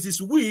differentiate. This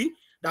is we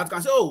that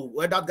can say, oh,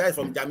 well, that guy is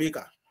from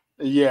Jamaica.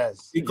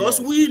 Yes. Because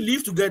we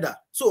live together.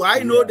 So I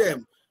know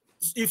them.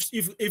 If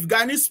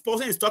Guyanese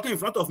person is talking in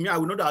front of me, I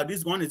will know that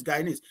this one is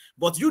Guyanese.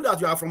 But you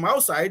that you are from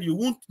outside, you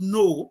won't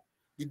know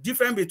the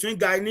difference between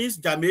Guyanese,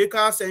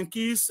 Jamaica, St.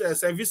 Kitts,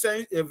 St.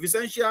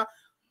 Vicentia,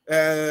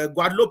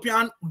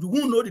 Guadeloupean. You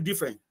won't know the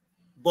difference.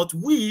 But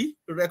we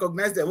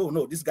recognize them. Oh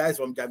no, this guy is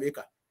from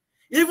Jamaica.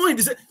 Even in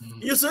this,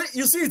 you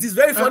see, it is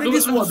very funny.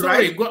 This word,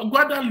 right?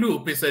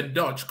 Guadeloupe is a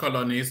Dutch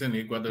colony, isn't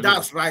it? Guadeloupe.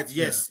 That's right.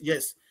 Yes.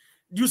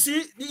 You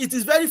see, it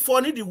is very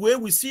funny the way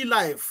we see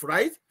life,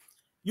 right?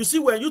 You see,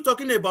 when you're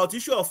talking about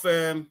issue of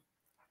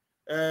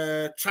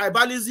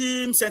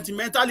tribalism,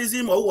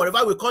 sentimentalism, or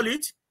whatever we call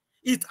it,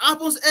 it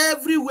happens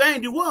everywhere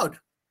in the world.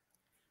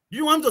 Do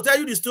you want me to tell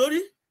you the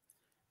story?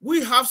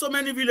 We have so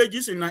many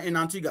villages in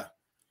Antigua.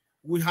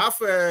 We have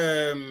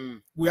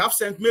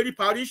St. Mary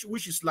Parish,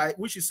 which is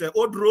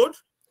Old Road.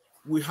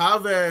 We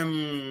have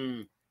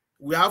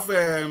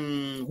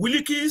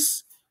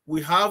Willikis.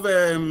 We have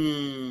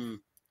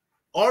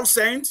All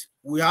Saints.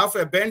 We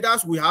have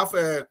Benders. We have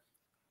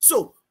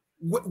so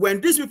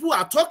when these people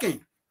are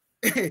talking,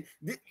 this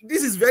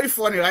is very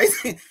funny, right?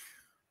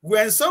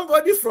 When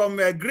somebody from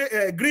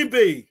Green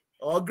Bay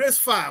or Grace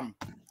Farm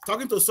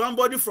talking to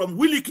somebody from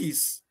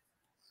Willikis,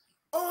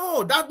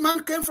 oh, that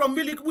man came from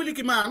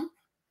Williki man.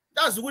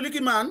 That's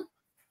Williki man,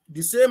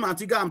 the same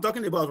Antigua I'm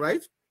talking about,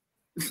 right?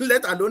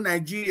 Let alone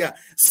Nigeria.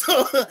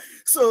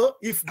 So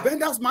if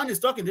Bender's man is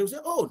talking, they will say,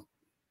 oh,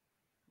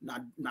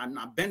 now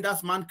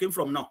Bender's man came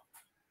from now.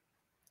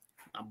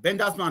 Now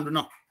Bender's man do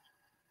not.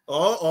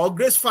 Or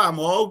Grace Farm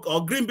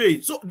or Green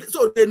Bay. So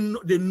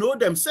they know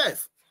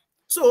themselves.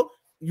 So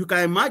you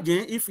can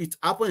imagine if it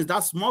happens in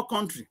that small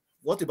country,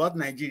 what about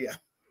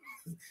Nigeria?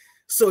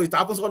 So it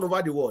happens all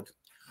over the world.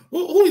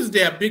 Who is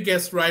their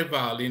biggest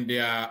rival in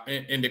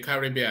the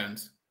Caribbean?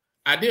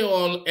 Are they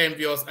all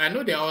envious? I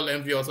know they're all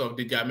envious of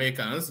the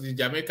Jamaicans. The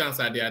Jamaicans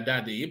are their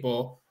daddy,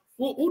 but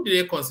who do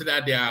they consider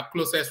their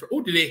closest?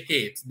 Who do they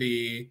hate?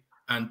 The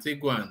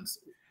Antiguans?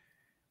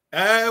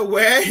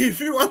 Well, if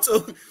you want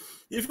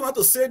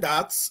to say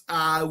that,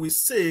 I will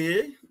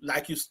say,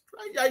 like you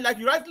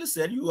rightly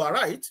said, you are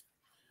right.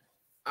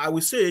 I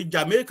will say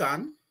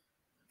Jamaicans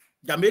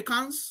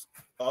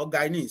or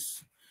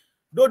Guyanese,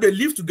 though they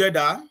live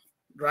together,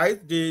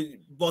 right?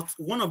 But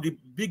one of the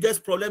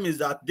biggest problem is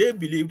that they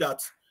believe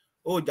that,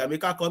 oh,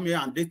 Jamaica come here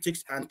and they take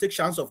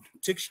chance of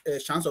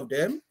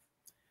them,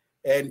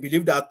 and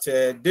believe that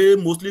they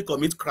mostly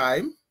commit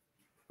crime,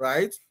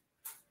 right?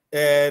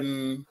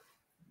 And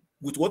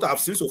with what I've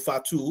seen so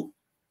far too,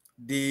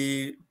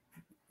 when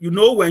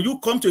you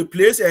come to a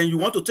place and you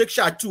want to take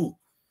shot too,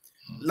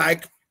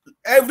 like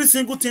every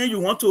single thing you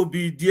want to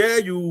be there,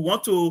 you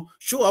want to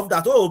show off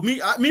that, oh,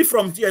 me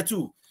from here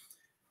too.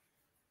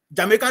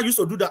 Jamaica used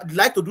to do that,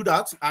 like to do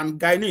that, and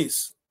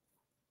Guyanese.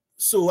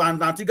 So,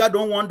 and Antigua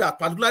don't want that,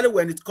 particularly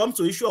when it comes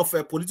to issue of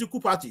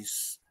political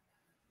parties.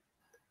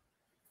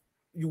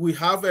 We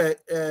have a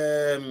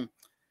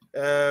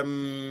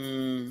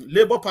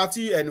Labour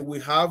Party, and we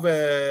have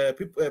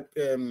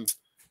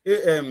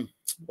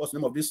what's the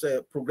name of this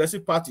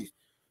Progressive Party.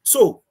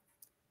 So,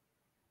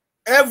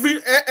 every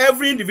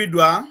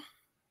individual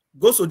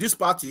goes to this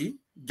party,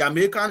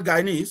 Jamaican,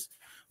 Guyanese.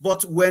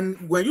 But when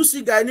you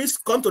see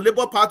Guyanese come to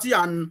Labour Party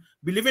and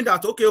believing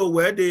that, okay,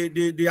 well,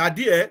 they are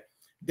there,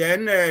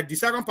 then the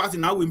second party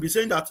now will be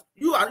saying that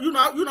you're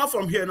not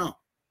from here now.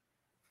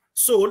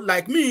 So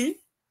like me,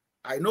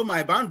 I know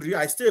my boundary.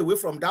 I stay away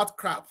from that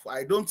crap.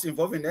 I don't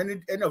involve in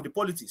any of the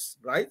politics,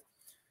 right?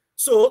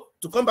 So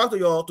to come back to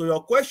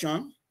your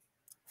question,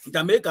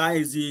 Jamaica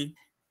is the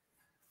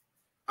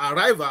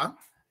arrival.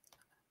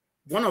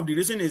 One of the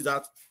reasons is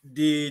that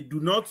they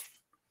do not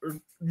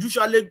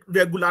usually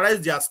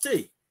regularize their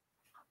stay.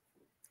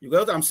 You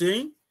get what I'm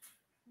saying?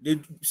 They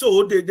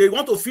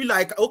want to feel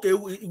like, okay,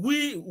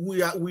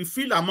 we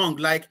feel among,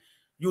 like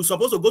you're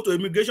supposed to go to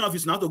immigration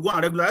office now to go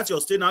and regularize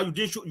your stay. Now you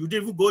didn't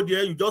even go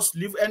there. You just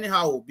live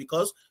anyhow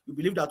because you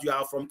believe that you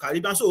are from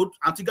Caribbean. So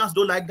Antiguans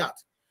don't like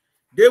that.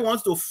 They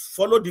want to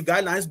follow the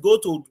guidelines, go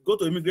to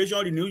immigration,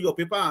 renew your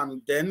paper,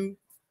 and then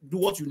do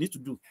what you need to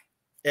do,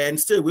 and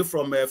stay away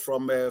from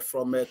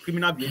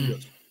criminal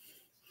behaviors.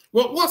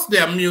 Well, what's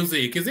their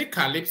music? Is it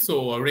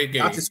calypso or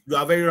reggae? You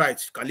are very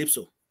right,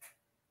 calypso.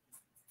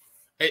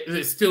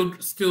 It's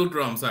still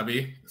drums,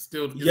 Abby.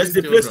 Still, yes,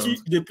 they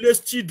play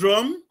steel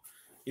drum.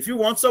 If you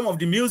want some of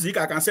the music,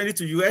 I can send it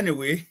to you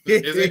anyway.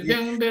 Is it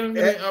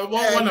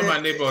one of my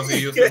neighbors? He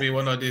used to be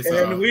one of these.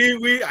 And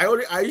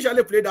I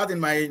usually play that in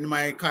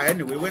my car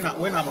anyway. When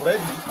I'm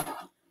ready,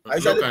 I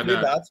usually play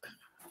that.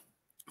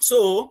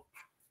 So,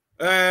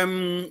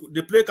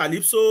 they play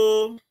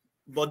calypso,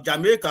 but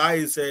Jamaica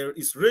is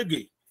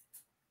reggae.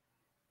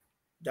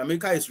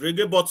 Jamaica is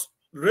reggae, but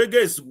reggae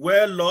is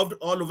well loved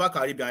all over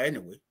Caribbean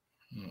anyway.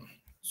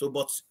 So,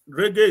 but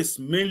reggae is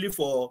mainly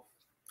for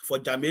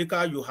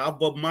Jamaica. You have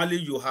Bob Marley,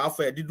 you have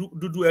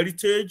Dudu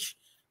Heritage,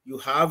 you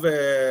have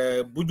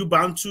Buju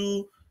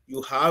Bantu,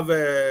 you have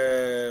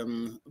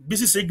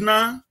BC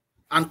Signal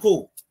and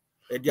co.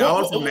 They are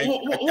all from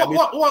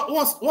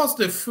what's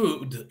the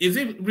food? Is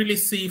it really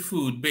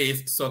seafood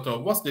based sort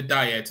of? What's the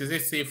diet? Is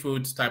it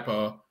seafood type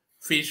of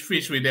fish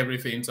with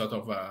everything sort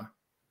of?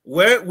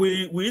 Well,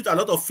 we eat a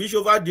lot of fish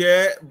over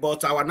there,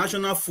 but our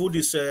national food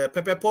is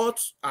pepper pot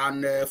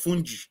and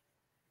fungi.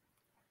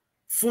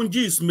 Fungi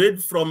is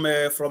made from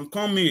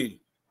cornmeal.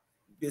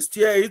 They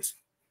steer it,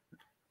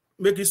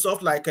 make it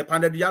soft like a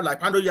pounded yam,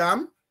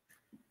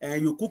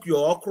 and you cook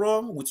your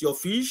okra with your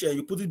fish and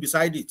you put it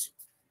beside it.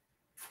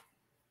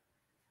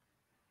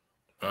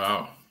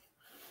 Wow.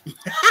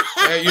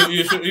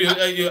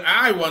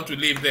 I want to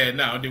live there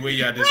now, the way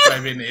you are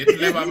describing it.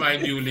 Never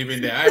mind you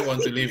living there. I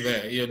want to live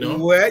there, you know.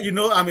 Well, you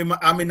know, I'm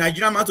a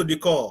Nigerian man to the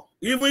core.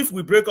 Even if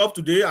we break up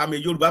today, I'm a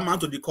Yoruba man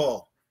to the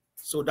core.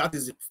 So that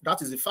is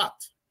a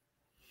fact.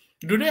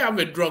 Do they have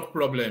a drug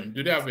problem?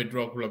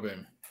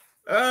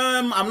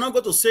 I'm not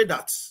going to say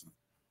that.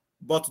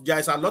 But there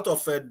is a lot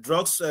of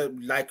drugs,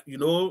 like, you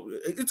know,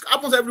 it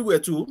happens everywhere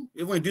too.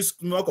 Even in this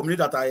small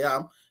community that I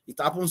am, it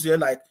happens here,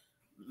 like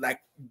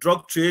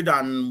drug trade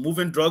and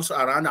moving drugs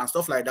around and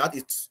stuff like that.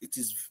 It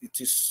is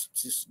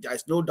there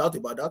is no doubt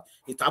about that.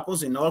 It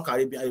happens in all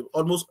Caribbean,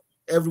 almost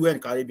everywhere in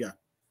Caribbean.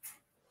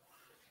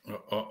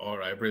 All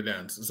right,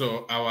 brilliant.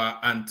 So our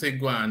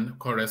Antiguan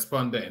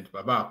correspondent,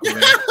 Baba, you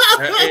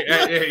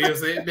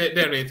see,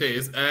 there it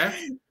is.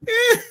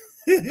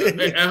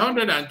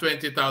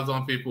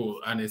 120,000 people,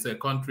 and it's a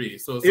country.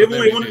 So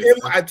even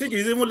I think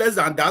it's even less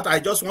than that. I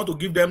just want to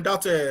give them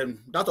that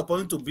that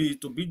opportunity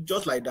to be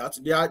just like that.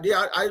 They are.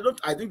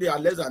 I think they are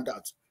less than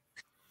that.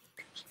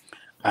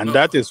 And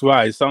that is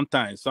why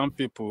sometimes some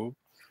people,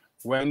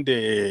 when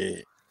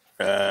they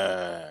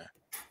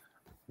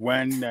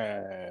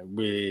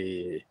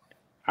we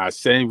are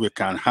saying we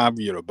can have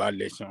Yoruba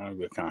nation,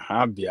 we can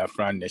have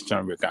Biafran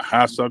nation, we can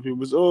have some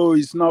people say, oh,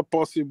 it's not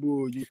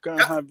possible. You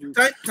can't have it.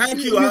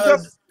 Thank you.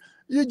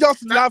 You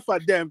just laugh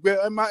at them.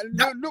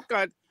 Look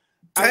at.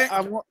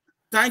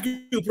 Thank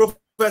you,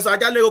 Professor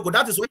Ajalego.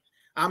 That is what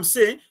I'm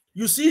saying.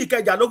 You see,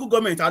 Ikeja local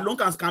government alone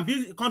can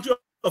be a country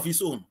of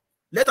its own.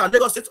 Let our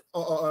Lagos state,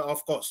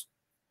 of course.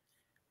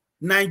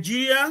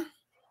 Nigeria.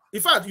 In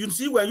fact, you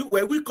see, when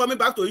we coming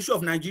back to the issue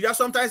of Nigeria,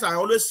 sometimes I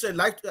always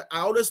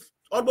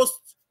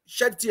almost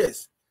shed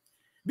tears,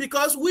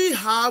 because we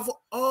have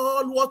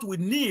all what we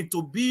need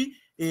to be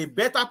a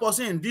better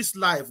person in this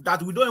life,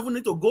 that we don't even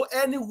need to go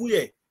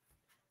anywhere.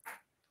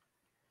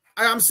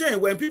 I am saying,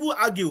 when people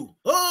argue,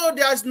 oh,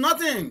 there's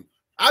nothing,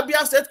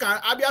 Abia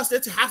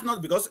State has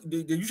not, because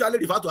they usually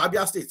refer to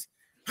Abia State.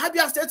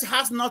 Abia State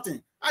has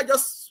nothing. I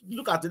just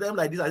look at them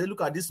like this. I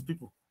look at these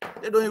people.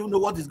 They don't even know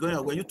what is going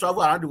on. When you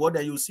travel around the world,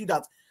 and you see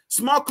that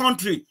small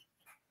country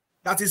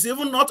that is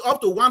even not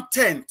up to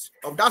 1/10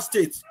 of that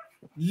state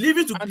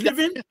living,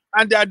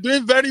 and they are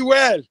doing very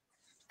well.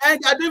 And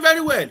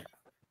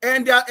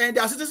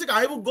their citizens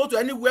can even go to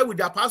anywhere with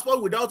their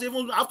passport without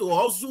even have to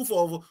hustle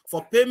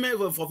for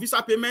payment, for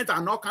visa payment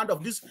and all kind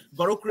of this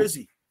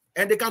bureaucracy.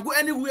 And they can go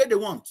anywhere they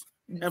want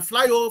and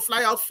fly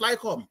out, fly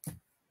come.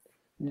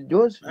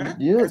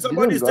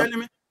 Somebody is telling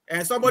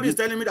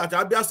me that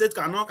Abia State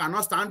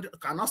cannot stand.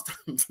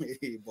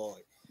 Hey, boy.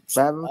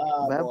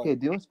 Okay,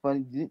 do you know what's funny?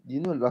 Do you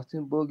know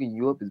Luxembourg in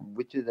Europe is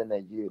richer than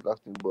Nigeria?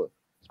 Luxembourg,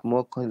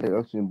 small country like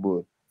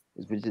Luxembourg,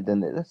 is richer than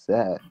that. That's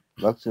sad.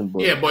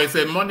 Luxembourg. Yeah, but it's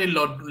a money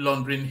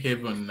laundering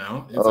haven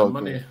now. It's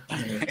money.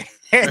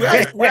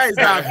 Where is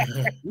that?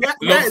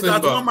 Where is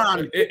that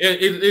woman?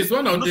 It's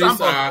one of these.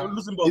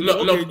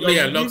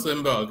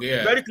 Luxembourg.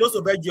 Yeah, very close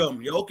to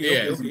Belgium. Yeah,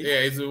 okay. Yeah,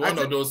 it's one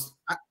of those.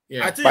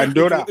 Yeah, I think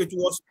Pandora. It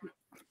was.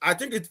 I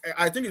think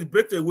it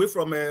breaks away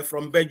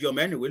from Belgium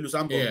anyway.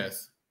 Luxembourg.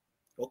 Yes.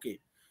 Okay.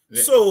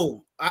 Yeah.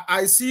 So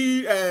I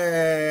see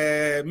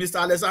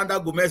Mr. Alexander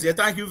Gomez here.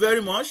 Thank you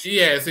very much.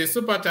 Yes, it's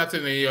super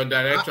chatting in your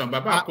direction.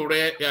 Baba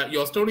Kure,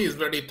 your story is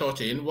very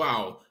touching.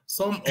 Wow.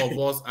 Some of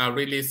us are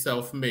really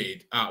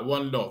self-made.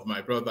 One love,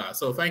 my brother.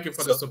 So thank you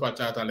for the super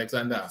chat,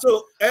 Alexander.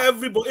 So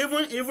everybody,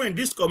 even in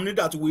this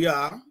community that we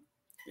are,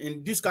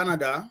 in this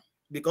Canada,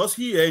 because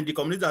here in the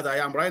community that I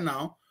am right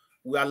now,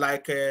 we are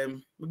like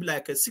maybe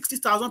like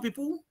 60,000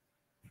 people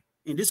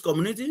in this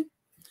community.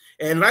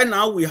 And right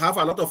now we have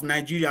a lot of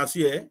Nigerians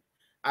here.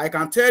 I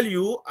can tell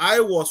you, I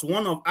was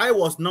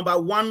number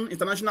one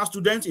international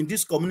student in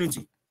this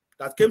community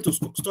that came to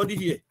study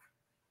here,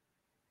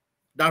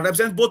 that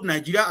represents both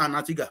Nigeria and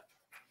Antigua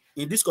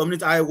in this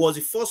community. I was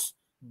the first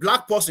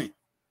black person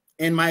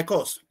in my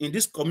course in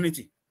this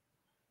community.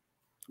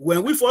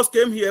 When we first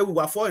came here, we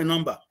were 4 in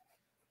number.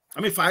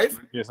 I mean 5.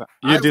 Yes, sir.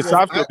 You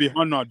deserve to be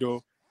honored,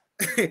 though.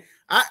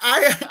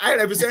 I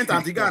represent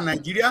Antigua and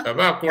Nigeria.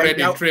 About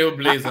already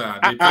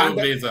trailblazer, the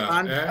trailblazer.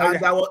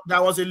 And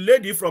there was a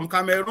lady from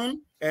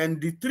Cameroon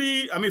and the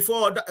 3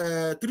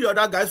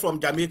 other guys from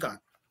Jamaica.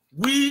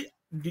 We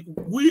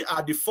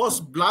are the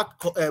first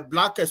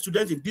black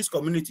students in this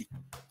community.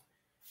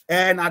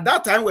 And at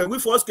that time, when we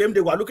first came,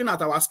 they were looking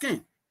at our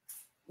skin.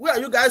 Where are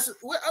you guys?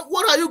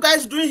 What are you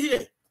guys doing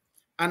here?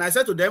 And I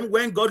said to them,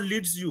 when God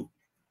leads you.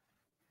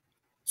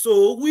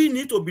 So we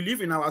need to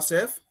believe in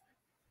ourselves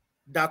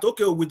that,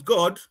 okay, with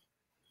God,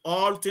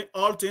 all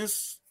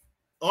things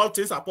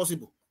are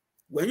possible.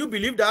 When you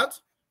believe that,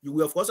 you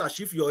will of course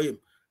achieve your aim.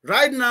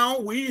 Right now,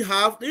 we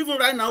have, even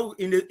right now,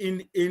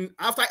 in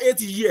after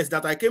 80 years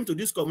that I came to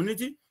this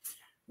community,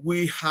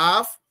 we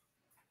have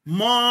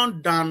more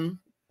than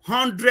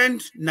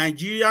 100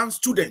 Nigerian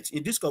students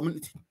in this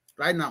community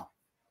right now.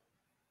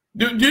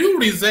 Do you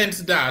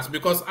resent that?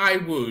 Because I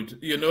would,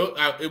 you know,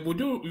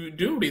 do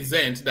you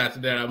resent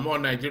that there are more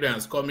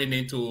Nigerians coming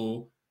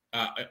into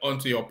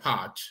onto your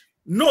patch?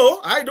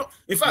 No, I don't.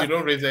 In fact, you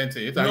don't resent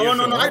it. No,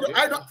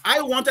 I don't.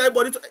 I want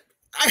everybody to.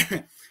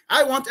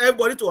 I want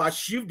everybody to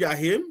achieve their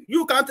aim.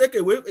 You can't take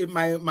away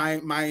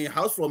my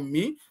house from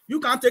me. You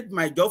can't take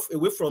my job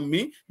away from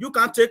me. You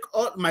can't take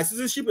all my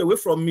citizenship away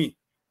from me.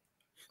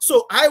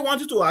 So I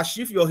want you to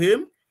achieve your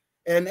aim,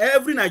 and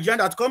every Nigerian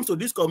that comes to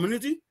this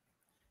community,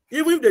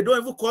 even if they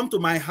don't even come to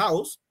my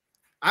house,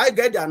 I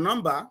get their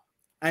number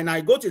and I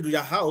go to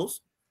their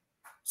house,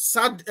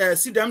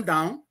 sit them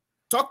down,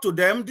 talk to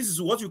them. This is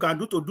what you can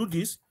do to do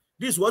this.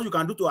 This is what you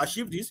can do to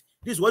achieve this.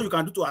 This is what you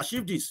can do to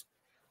achieve this.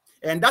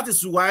 And that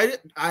is why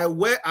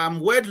I'm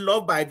well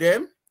loved by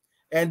them.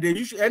 And they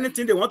usually,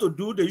 anything they want to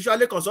do, they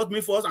usually consult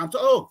me first and say,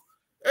 oh,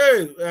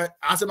 hey,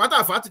 as a matter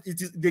of fact,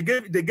 they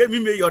gave me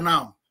mayor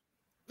now.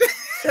 They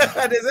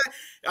say,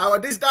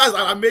 that's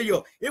our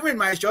mayor. Even in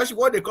my church,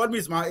 what they call me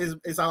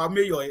is our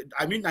mayor.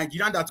 I mean,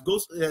 Nigerian that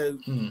goes, that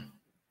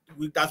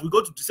we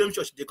go to the same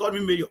church, they call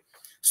me mayor.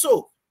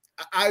 So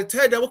I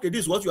tell them, okay,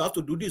 this is what you have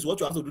to do, this is what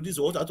you have to do, this is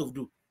what you have to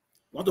do. You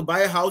want to buy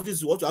a house, this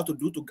is what you have to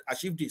do to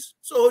achieve this.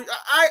 So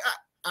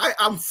I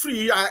am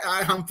free.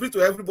 I am free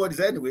to everybody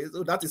anyway.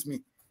 So that is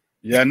me.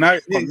 Yeah, now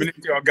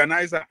community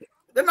organizer.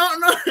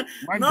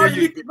 No,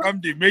 you become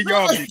the mayor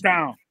of the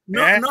town.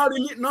 Not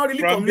really.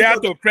 From there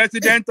to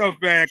president of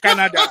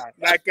Canada,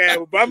 like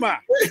Obama.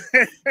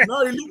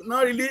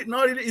 Not really.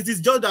 It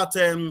is just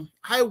that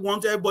I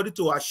want everybody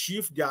to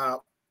achieve their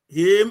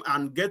aim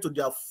and get to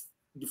the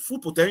full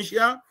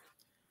potential.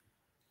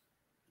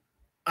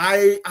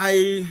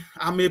 I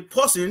am a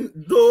person,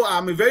 though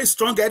I'm a very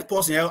strong-headed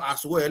person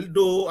as well.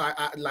 Though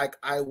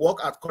I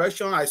work at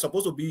correction, I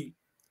supposed to be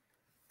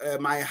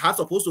my heart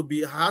supposed to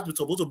be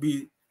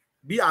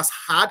as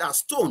hard as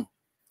stone.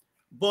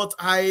 But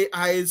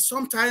I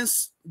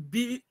sometimes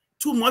be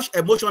too much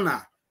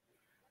emotional.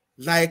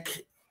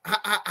 Like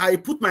I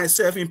put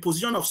myself in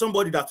position of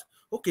somebody that,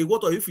 okay,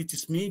 what if it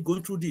is me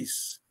going through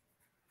this?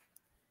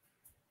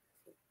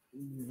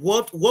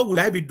 What would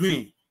I be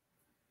doing?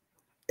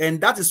 And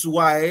that is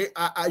why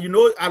you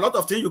know, a lot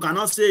of things you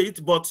cannot say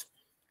it, but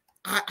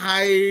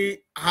I'm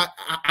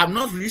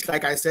not rich,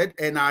 like I said,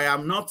 and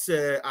I'm not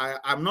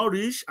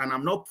rich and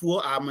I'm not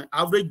poor. I'm an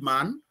average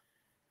man,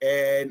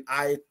 and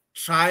I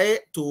try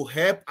to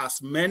help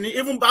as many,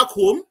 even back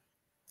home,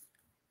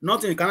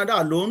 not in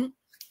Canada alone.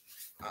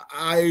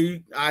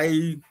 I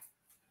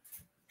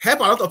help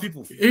a lot of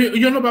people.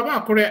 You know,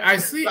 Baba Akure, I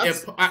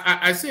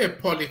see a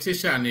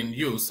politician in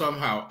you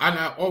somehow, and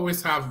I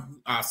always have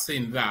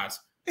seen that.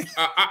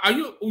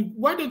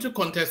 Why don't you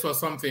contest for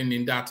something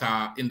in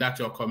that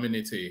your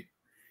community?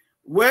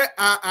 Well,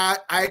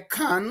 I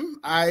can,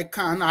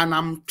 and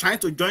I'm trying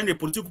to join a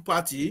political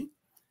party,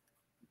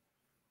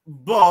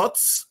 but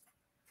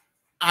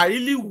I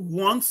really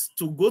want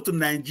to go to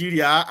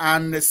Nigeria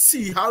and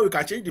see how we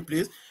can change the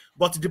place.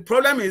 But the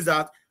problem is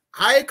that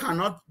I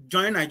cannot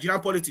join Nigerian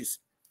politics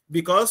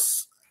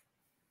because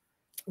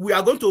we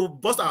are going to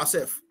bust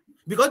ourselves.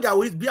 Because there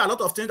will be a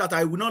lot of things that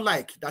I will not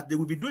like that they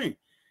will be doing.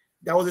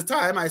 There was a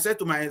time I said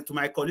to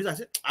my colleagues, I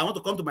said, I want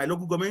to come to my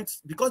local government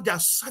because there are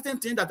certain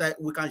things that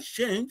we can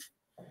change.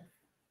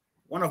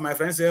 One of my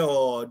friends said,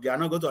 oh, they are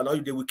not going to allow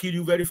you, they will kill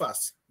you very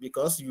fast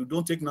because you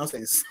don't take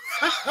nonsense.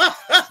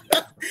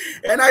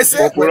 And I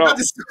said, well, that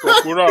is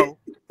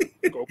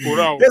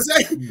they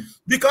say,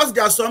 because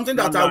there's something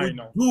that I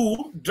will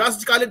do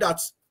drastically that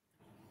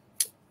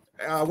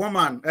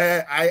woman,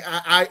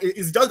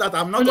 it's just that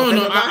I'm not.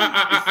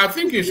 I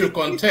think you should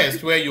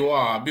contest where you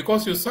are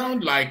because you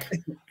sound like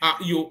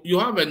you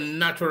have a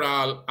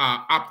natural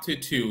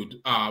aptitude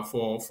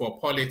for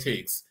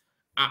politics,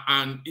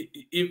 and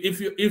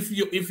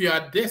if you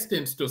are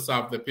destined to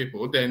serve the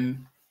people,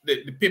 then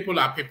the people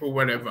are people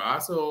wherever.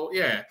 So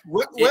yeah,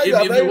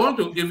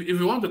 if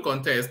you want to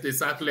contest,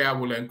 exactly, I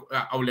will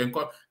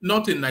encourage.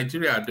 Not in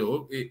Nigeria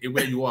though,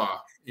 where you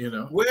are, you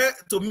know. Well,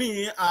 to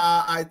me,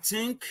 I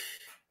think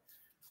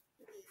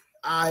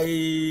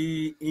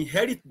I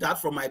inherit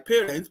that from my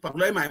parents,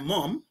 particularly my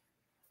mom.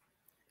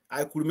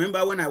 I could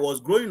remember when I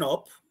was growing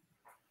up,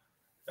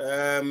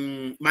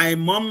 my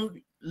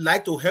mom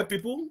liked to help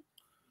people.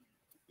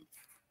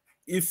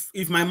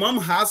 If my mom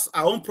has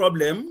her own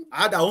problem,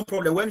 had her own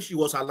problem when she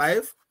was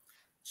alive,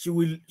 she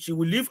will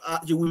leave her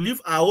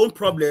own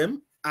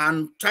problem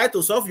and try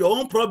to solve your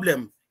own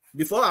problem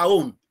before her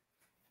own.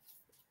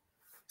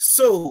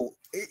 So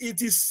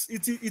it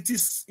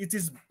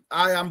is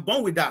I am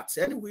born with that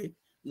anyway.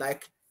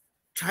 Like,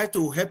 try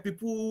to help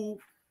people,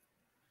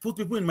 put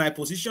people in my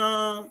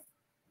position.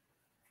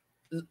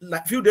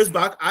 Like a few days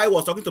back, I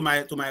was talking to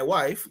my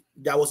wife.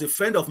 There was a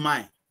friend of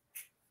mine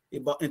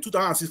in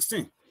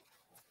 2016.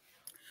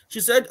 She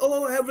said,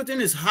 "Oh,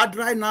 everything is hard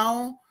right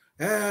now,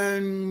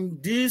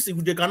 and this, if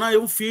they cannot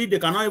even feed, they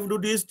cannot even do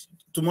this.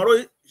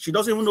 Tomorrow, she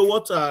doesn't even know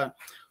what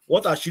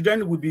her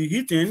children will be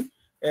eating,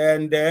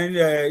 and then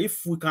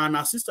if we can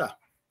assist her."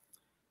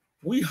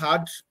 We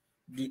had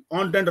the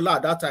 $100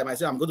 at that time. I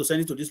said, "I'm going to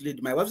send it to this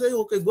lady." My wife said,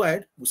 "Okay, go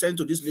ahead. We'll send it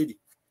to this lady."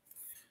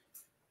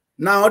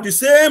 Now, the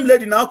same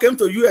lady now came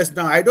to US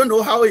now. I don't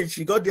know how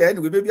she got there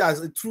anyway, maybe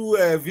as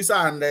through visa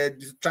and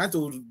trying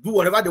to do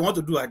whatever they want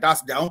to do.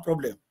 That's their own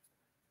problem.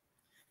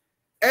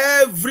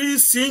 Every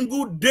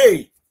single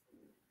day,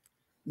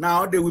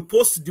 now they will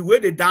post the way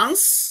they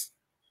dance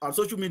on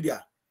social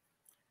media.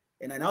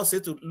 And I now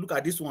say to look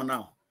at this one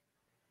now.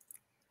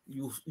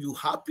 You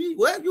happy?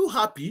 Well, you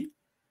happy,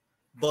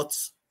 but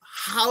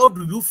how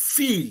do you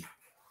feel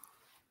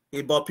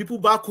about people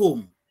back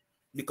home?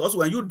 Because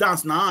when you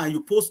dance now and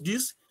you post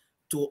this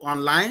to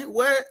online,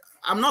 well,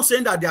 I'm not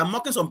saying that they are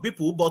mocking some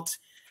people, but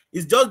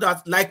it's just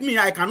that, like me,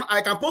 I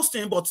can post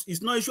him, but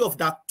it's no issue of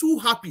that too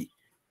happy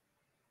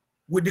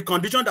with the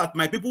condition that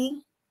my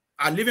people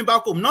are living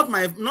back home, not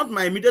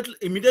my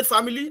immediate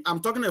family.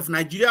 I'm talking of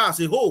Nigeria as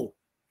a whole.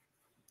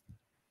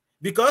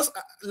 Because,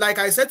 like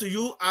I said to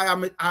you,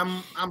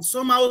 I'm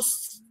somehow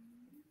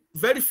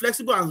very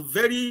flexible and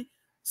very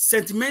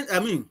sentimental. I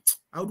mean,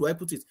 how do I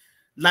put it?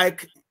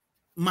 Like,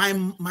 my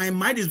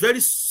mind is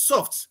very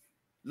soft.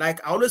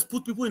 Like, I always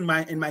put people in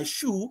my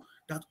shoe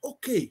that,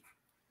 okay,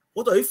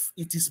 what if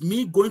it is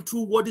me going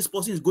through what this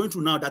person is going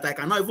through now, that I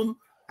cannot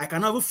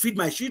even feed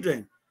my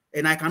children,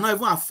 and I cannot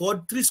even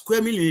afford 3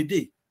 square meals a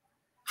day?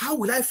 How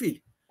will I feel?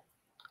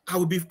 I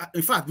will be,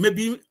 in fact,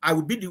 maybe I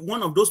will be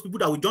one of those people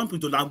that will jump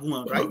into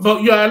Laguna, right?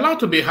 But you are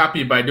allowed to be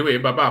happy, by the way,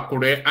 Baba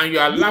Akure, and you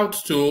are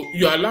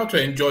allowed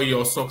to enjoy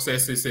your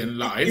successes in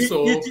life.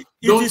 So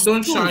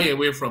don't shy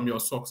away from your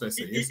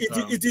successes.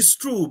 It is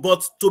true,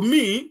 but to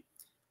me,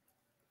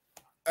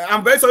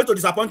 I'm very sorry to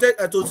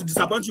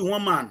disappoint you,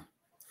 one man.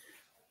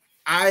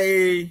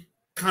 I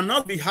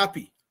cannot be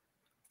happy.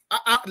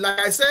 Like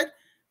I said,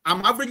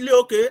 I'm averagely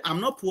okay. I'm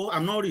not poor.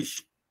 I'm not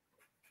rich.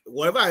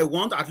 Whatever I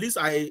want, at least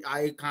I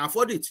can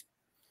afford it.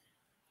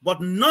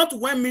 But not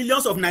when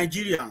millions of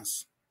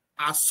Nigerians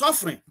are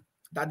suffering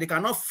that they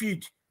cannot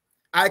feed.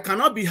 I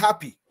cannot be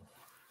happy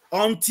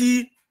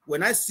until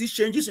when I see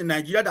changes in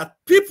Nigeria that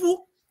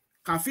people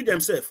can feed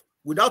themselves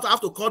without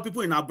have to call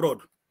people in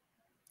abroad.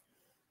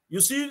 You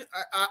see,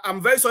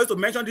 I'm very sorry to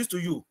mention this to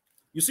you.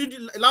 You see,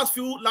 the last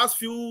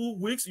few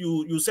weeks,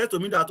 you said to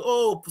me that,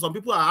 oh, some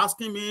people are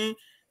asking me,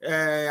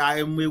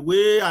 I'm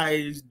away,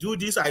 I do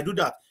this, I do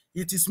that.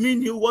 It is me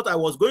knew what I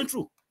was going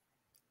through.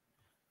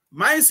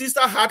 My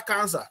sister had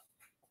cancer,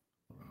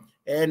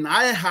 and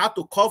I had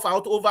to cough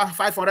out over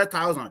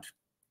 500,000.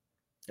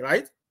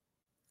 Right?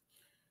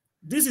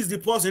 This is the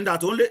person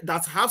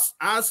that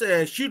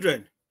has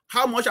children.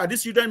 How much are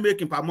these children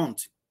making per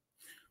month?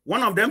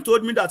 One of them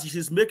told me that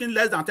she's making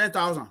less than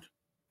 10,000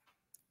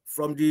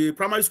 from the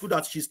primary school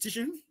that she's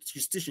teaching.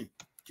 She's teaching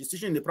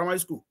in the primary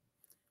school.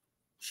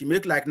 She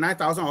make like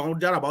 9,000 or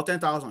there about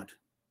 10,000.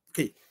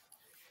 Okay.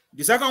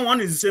 The second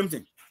one is the same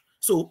thing.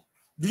 So,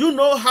 do you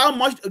know how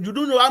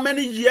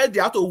many years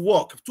they have to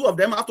work? 2 of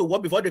them have to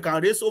work before they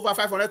can raise over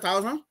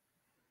 500,000.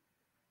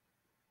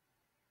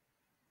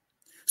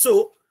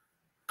 So,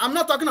 I'm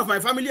not talking of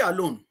my family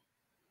alone.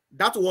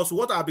 That was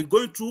what I've been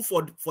going through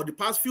for the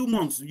past few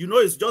months. You know,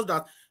 it's just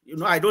that, you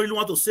know, I don't really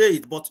want to say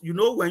it, but you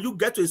know, when you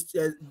get to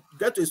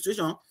a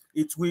situation,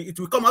 it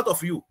will come out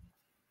of you,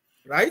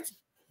 right?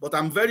 But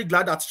I'm very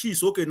glad that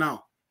she's okay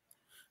now.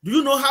 Do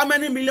you know how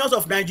many millions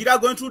of Nigeria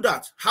going through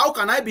that? How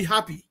can I be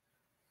happy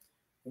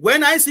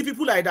when I see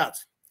people like that?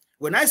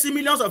 When I see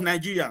millions of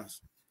Nigerians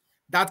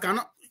that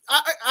cannot,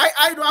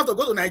 I don't have to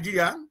go to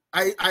Nigeria.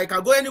 I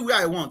can go anywhere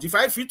I want. If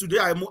I feel today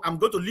I'm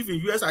going to live in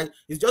US,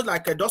 it's just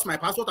like I dust my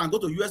passport and go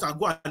to US and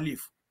go and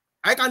live.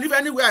 I can live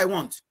anywhere I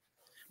want.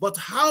 But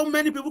how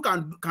many people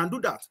can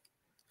do that?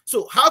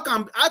 So how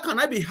can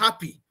I be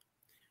happy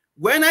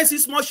when I see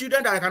small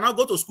children that I cannot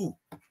go to school?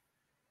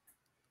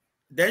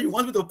 Then you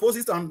want me to post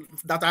it on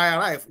that I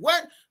arrive.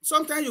 Well,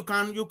 sometimes you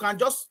can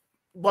just,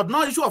 but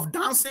not issue of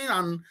dancing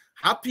and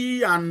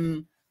happy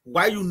and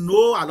why you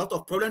know a lot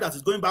of problem that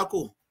is going back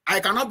home. I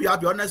cannot be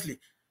happy, honestly.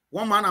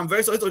 One man, I'm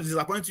very sorry to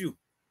disappoint you.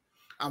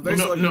 I'm very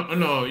sorry.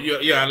 No,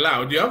 you're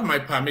allowed. You have my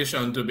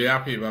permission to be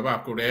happy,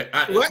 Baba Kure.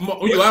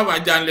 You have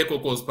Ajanle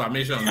Koko's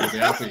permission to be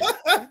happy.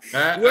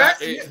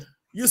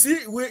 You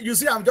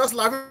see, I'm just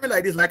laughing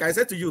like this. Like I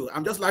said to you,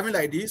 I'm just laughing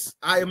like this.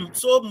 I am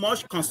so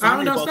much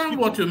concerned. I understand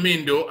what you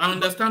mean, though. I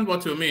understand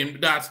what you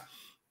mean. That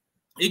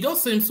it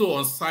just seems so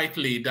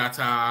unsightly that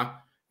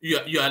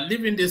you are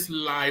living this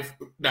life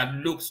that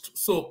looks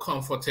so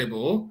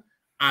comfortable,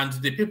 and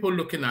the people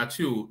looking at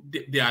you,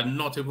 they are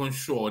not even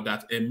sure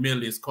that a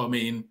meal is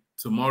coming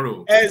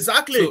tomorrow.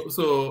 Exactly.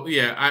 So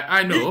yeah,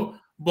 I know.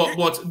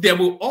 But there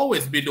will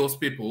always be those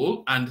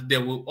people, and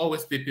there will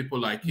always be people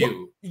like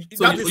you.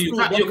 So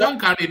you can't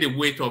carry the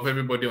weight of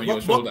everybody on your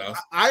shoulders.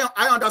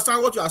 I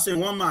understand what you are saying,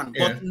 one man,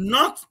 but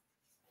not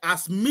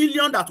as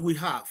million that we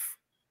have.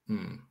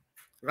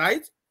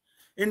 Right?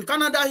 In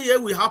Canada here,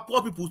 we have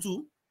poor people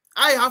too.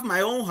 I have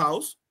my own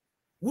house.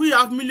 We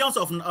have millions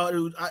of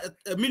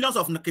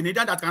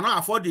Canadians that cannot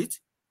afford it.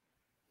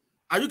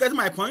 Are you getting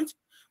my point?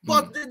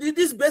 But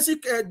these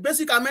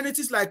basic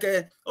amenities like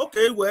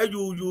okay, where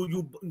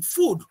you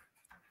food,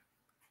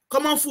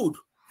 common food,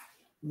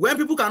 when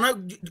people cannot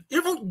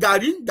even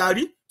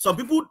gari. Some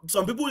people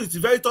it's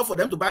very tough for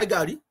them to buy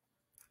gari.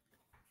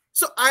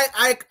 So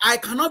I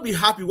cannot be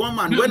happy, one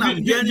man, when I'm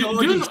hearing all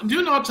this. Do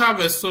you not have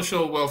a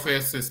social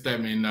welfare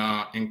system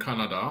in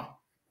Canada?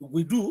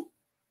 We do.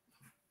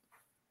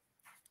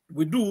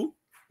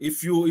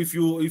 If you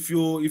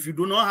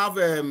do not have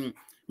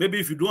maybe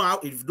if you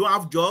don't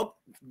have job,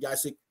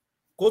 there's a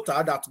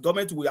quota that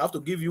government will have to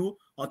give you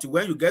until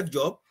when you get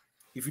job.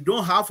 If you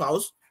don't have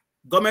house,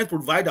 government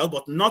provide house,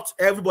 but not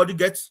everybody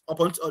gets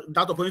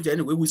that opportunity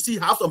anyway. We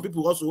still have some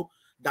people also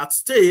that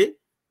stay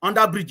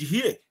under bridge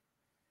here.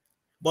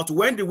 But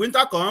when the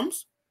winter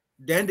comes,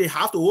 then they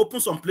have to open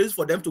some place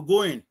for them to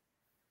go in.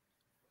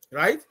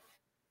 Right?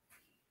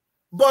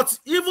 But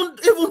even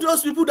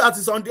those people that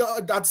is on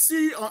that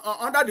see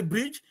under the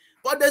bridge,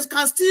 but they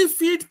can still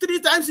feed 3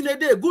 times in a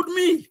day. Good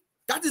meal.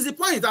 That is the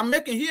point I'm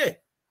making here.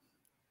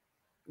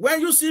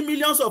 When you see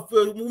millions of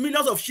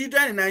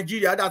children in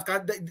Nigeria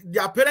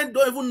their parents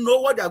don't even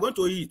know what they are going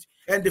to eat,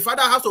 and the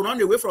father has to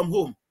run away from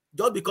home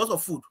just because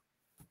of food.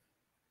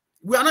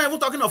 We are not even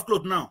talking of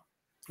clothes now.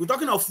 We're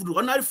talking of food,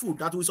 ordinary food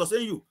that will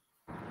sustain you.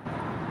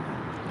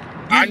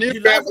 And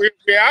we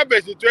have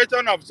a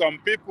situation of some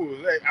people.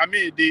 I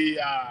mean,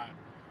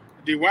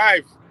 the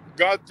wife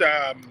got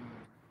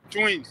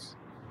twins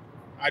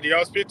at the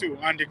hospital,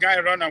 and the guy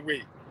ran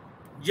away.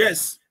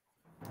 Yes.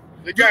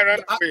 The guy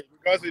ran away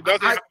because he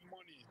doesn't have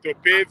money to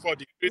pay for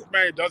the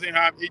treatment.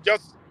 He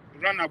just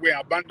ran away,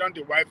 abandoned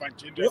the wife and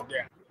children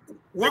there.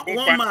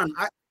 One man,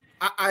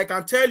 I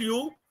can tell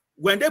you,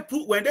 when they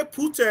put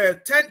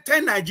 10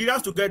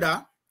 Nigerians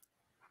together,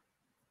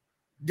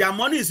 their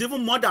money is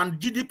even more than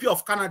GDP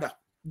of Canada.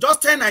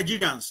 Just 10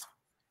 Nigerians.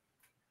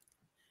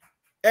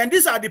 And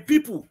these are the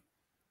people.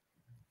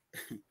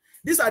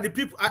 These are the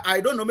people. I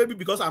don't know, maybe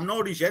because I'm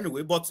not rich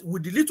anyway, but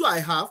with the little I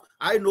have,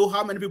 I know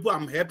how many people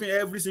I'm helping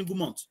every single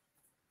month.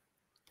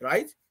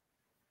 Right?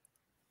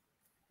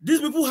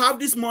 These people have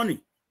this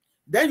money.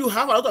 Then you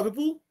have a lot of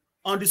people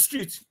on the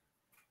street.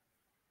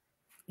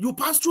 You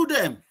pass through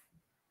them.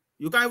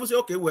 You can't even say,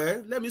 okay,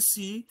 well, let me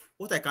see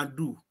what I can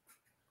do.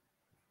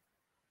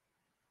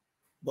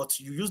 But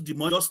you use the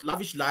money, just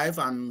lavish life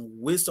and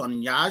waste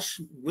on yash,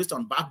 waste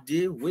on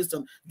birthday, waste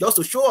on just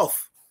to show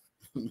off.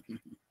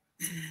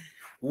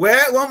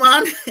 Well,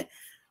 woman,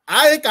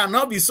 I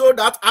cannot be so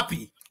that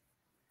happy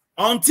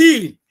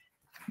until.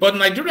 But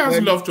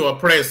Nigerians love to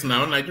oppress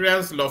now.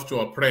 Nigerians love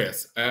to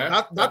oppress.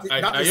 Are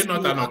you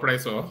not an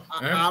oppressor?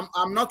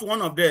 I'm not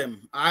one of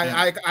them.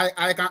 I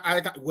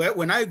can. Well,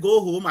 when I go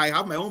home, I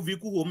have my own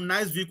vehicle home,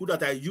 nice vehicle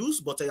that I use,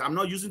 but I'm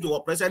not using to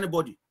oppress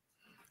anybody.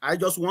 I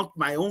just want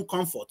my own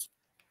comfort.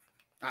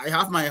 I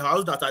have my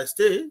house that I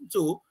stay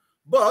to,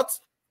 but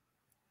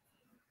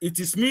it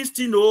is me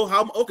still know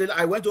how. Okay,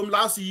 I went home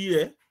last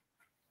year.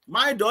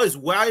 My door is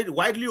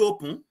widely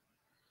open.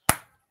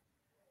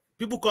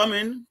 People come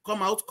in,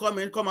 come out,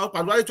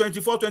 February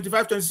 24,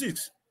 25,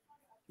 26.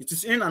 It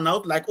is in and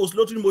out like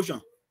oscillating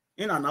motion.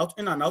 In and out,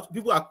 in and out.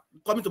 People are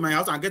coming to my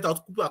house and get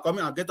out. People are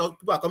coming and get out.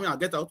 People are coming and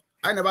get out.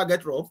 I never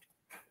get robbed.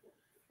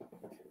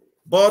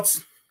 But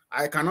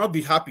I cannot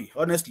be happy,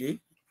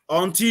 honestly,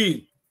 until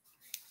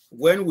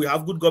when we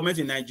have good government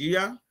in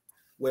Nigeria,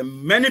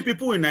 when many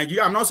people in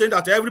Nigeria, I'm not saying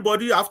that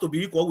everybody have to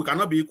be equal. We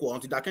cannot be equal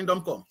until the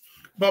kingdom come.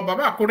 But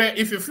Baba Kure,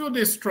 if you feel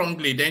this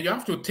strongly, then you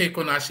have to take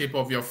ownership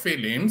of your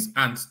feelings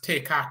and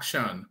take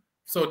action.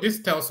 So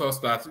this tells us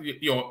that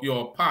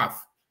your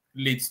path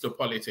leads to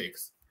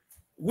politics.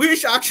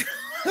 Which action?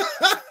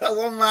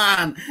 Oh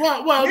man.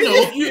 Well,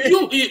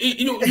 no.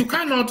 You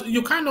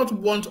cannot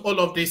want all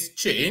of this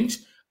change,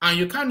 and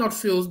you cannot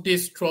feel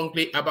this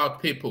strongly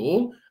about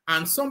people,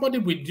 and somebody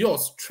with your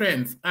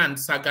strength and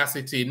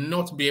sagacity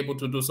not be able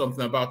to do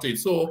something about it.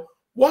 So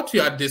what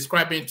you are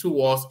describing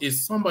to us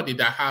is somebody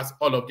that has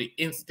all of the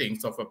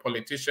instincts of a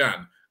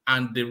politician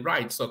and the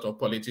right sort of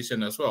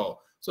politician as well.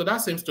 So that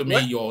seems to me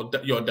your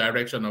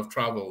direction of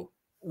travel.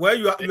 Well,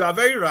 you are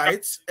very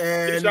right,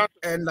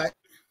 and like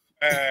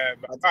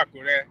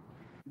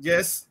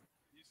Yes.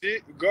 You see,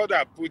 God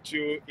has put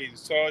you in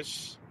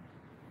such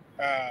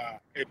a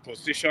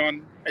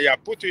position. He has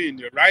put you in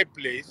the right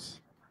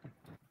place,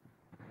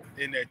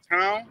 in a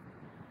town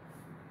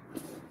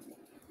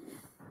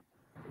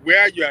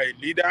where you are a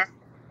leader,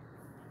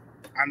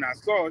 and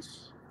as such,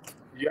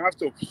 you have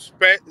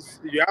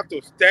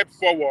to step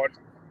forward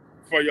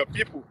for your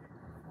people.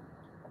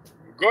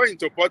 Go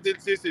into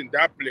politics in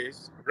that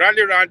place,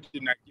 rally around the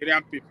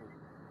Nigerian people,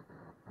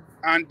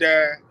 and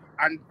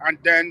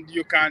then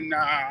you can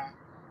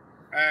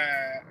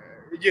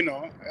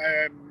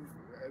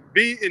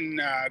be in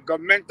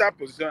governmental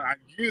position and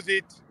use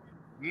it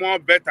more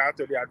better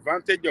to the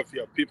advantage of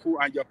your people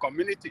and your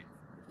community.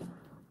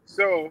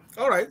 So,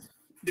 all right.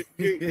 But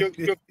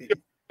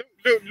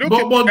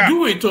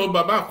do it, oh,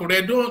 Baba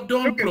Kure.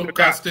 Don't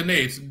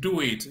procrastinate. Do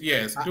it.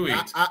 Yes, do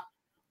it.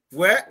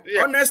 Well,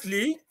 yeah.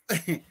 Honestly,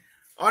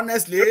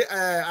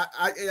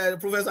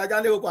 Professor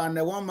Ajale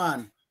and one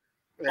man.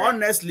 Yeah.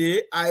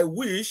 Honestly, I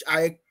wish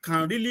I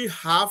can really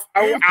have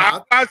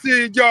impact. I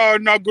see your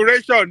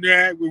inauguration.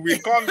 Yeah, we will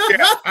come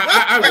there.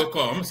 I will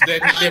come.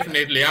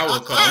 Definitely, I will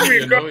come.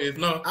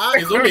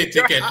 It's only a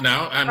ticket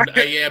now and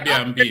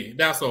Airbnb.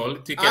 That's all.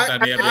 Ticket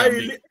and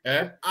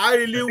Airbnb. I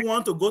really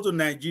want to go to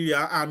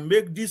Nigeria and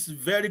make this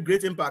very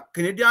great impact.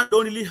 Canadians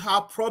don't really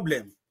have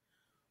problems.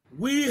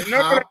 We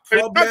have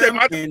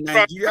problems in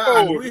Nigeria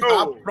and we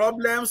have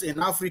problems in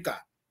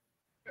Africa.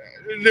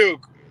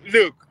 Look.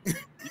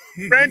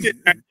 Friend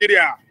in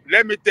Nigeria,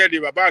 let me tell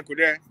you, Baba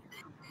Kude,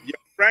 your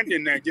friend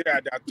in Nigeria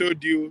that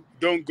told you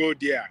don't go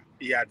there,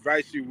 he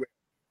advised you well.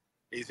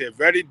 It's a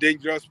very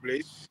dangerous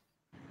place.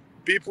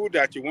 People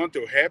that you want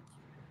to help,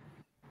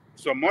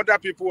 some other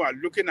people are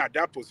looking at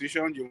that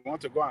position you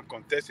want to go and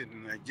contest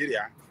in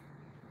Nigeria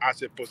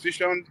as a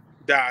position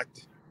that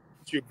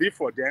should be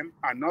for them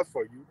and not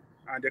for you,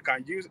 and they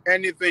can use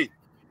anything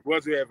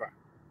whatsoever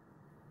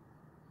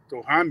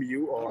to harm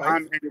you or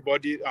harm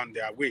anybody on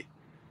their way.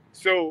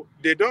 So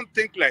they don't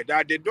think like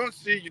that. They don't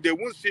see you. They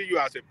won't see you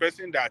as a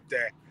person that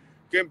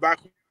came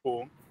back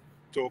home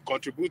to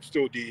contribute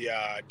to the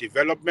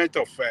development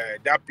of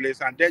that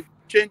place and then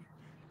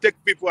take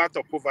people out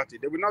of poverty.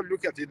 They will not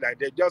look at it like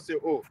they just say,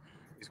 "Oh,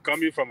 he's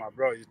coming from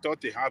abroad. He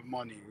thought he have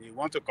money. He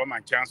want to come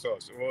and chance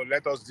us. Oh,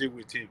 let us deal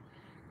with him."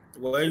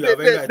 Well, you are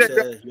very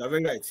right. You are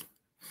very right.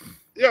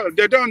 Yeah,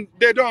 they don't.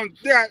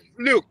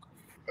 Look.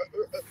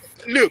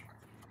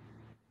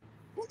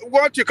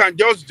 What you can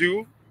just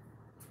do.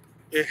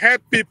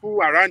 Help people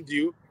around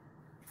you.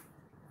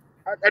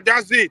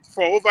 That's it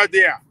for over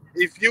there.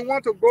 If you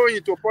want to go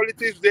into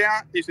politics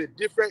there, it's a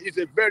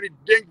very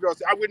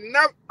dangerous. I will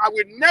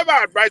never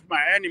advise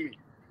my enemy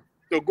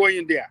to go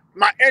in there.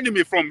 My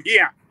enemy from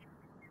here.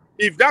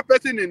 If that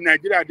person in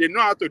Nigeria, they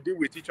know how to deal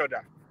with each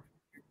other.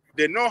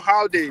 They know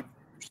how they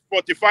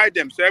fortify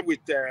themselves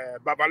with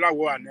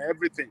Babalawo and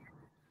everything.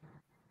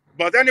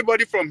 But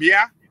anybody from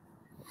here,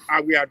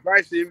 I will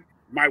advise him,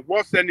 my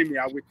worst enemy,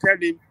 I will tell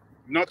him,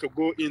 not to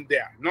go in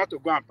there, not to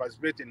go and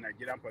participate in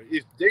Nigerian politics.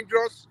 It's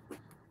dangerous,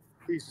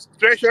 it's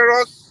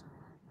treacherous,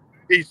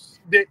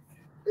 they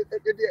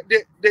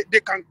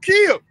can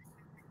kill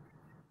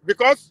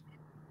because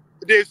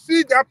they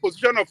see that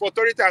position of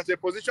authority as a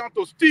position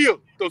to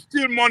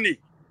steal money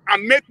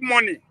and make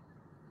money.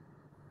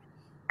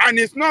 And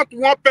it's not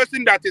one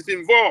person that is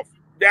involved.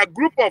 There are a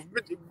group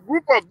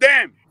of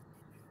them.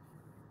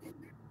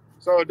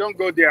 So don't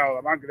go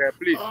there,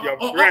 please. Your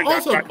friend.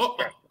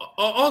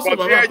 Also,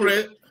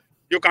 Baba,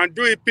 you can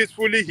do it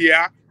peacefully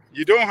here.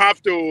 You don't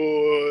have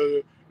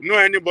to know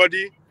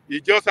anybody. You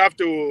just have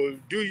to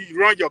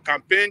run your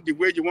campaign the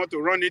way you want to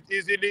run it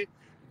easily.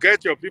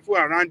 Get your people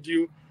around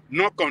you.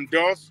 Knock on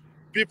doors.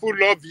 People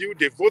love you.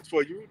 They vote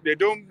for you. They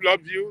don't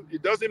love you.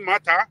 It doesn't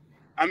matter.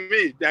 I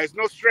mean, there is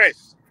no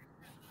stress.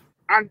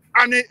 And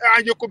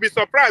you could be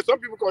surprised. Some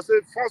people can say,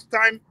 first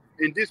time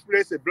in this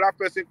place, a black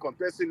person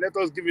contesting, let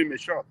us give him a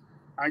shot.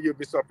 And you'll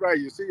be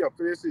surprised. You see your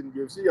face and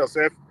you see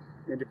yourself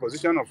in the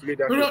position of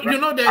leadership.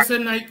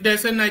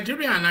 There's a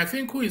Nigerian, I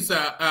think, who is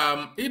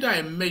either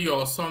a mayor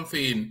or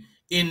something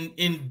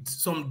in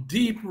some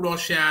deep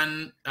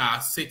Russian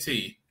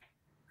city.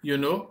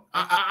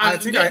 I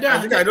think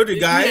I know the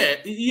guy. Yeah,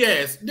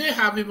 yes, they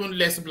have even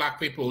less black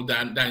people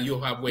than you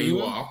have where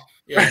you are.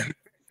 Yeah.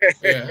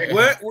 Yeah.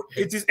 Well,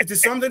 it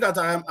is something that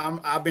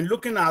I've been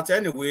looking at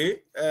anyway.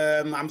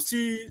 I'm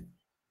still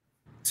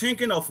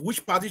thinking of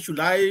which party should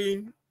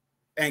I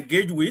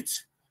engage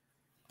with.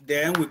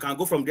 Then we can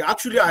go from there.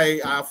 Actually, I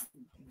have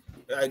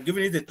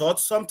given it a thought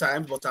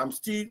sometimes, but I'm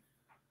still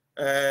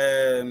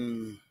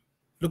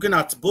looking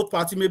at both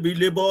parties, maybe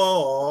Labour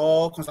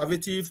or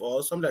Conservative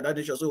or something like that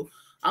nature. So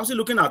I'm still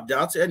looking at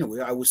that anyway.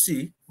 I will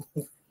see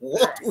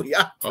what we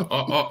are.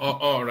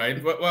 All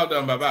right. Well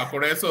done, Baba.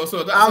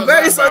 So I'm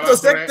very sorry to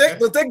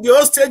take the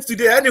whole stage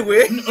today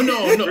anyway.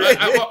 No.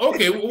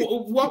 Okay.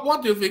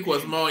 What do you think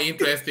was more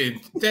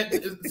interesting?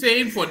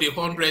 Saying for the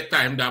 100th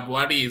time that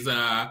Buhari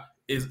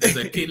is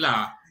a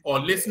killer, or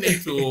listening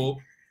to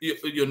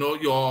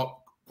your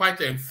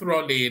quite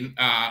enthralling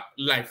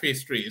life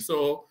history.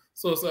 So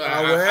So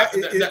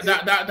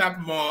that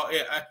more.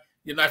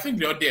 You know, I think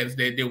the audience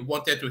they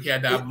wanted to hear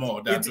that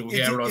more than to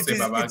hear us say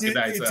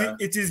Babangida.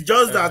 It is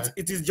just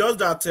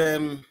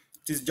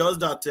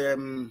that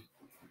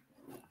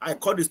I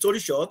cut the story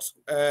short.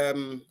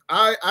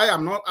 I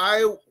am not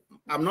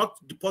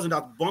the person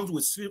that born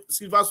with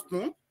silver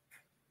spoon.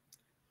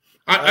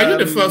 Are you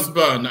the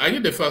firstborn? Are you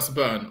the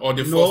firstborn or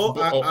the no,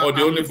 first or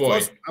the only boy?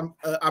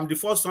 I'm the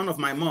first son of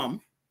my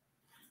mom,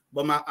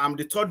 but I'm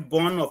the third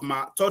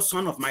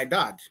son of my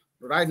dad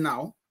right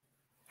now.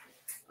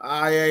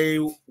 I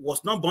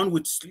was not born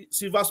with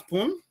silver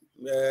spoon.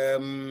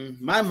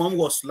 My mom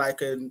was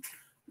like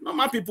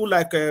normal people,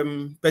 like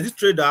petty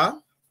trader.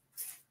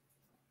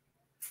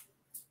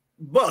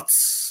 But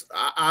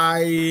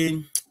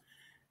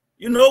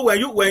you know,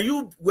 when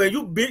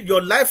you build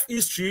your life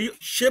history,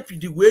 shape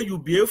the way you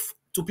behave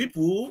to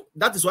people.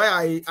 That is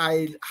why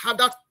I have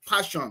that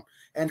passion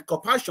and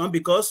compassion,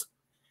 because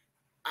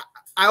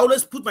I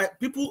always put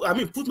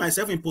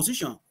myself in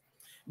position,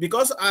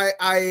 because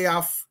I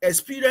have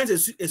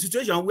experienced a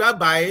situation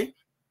whereby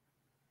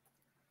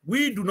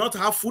we do not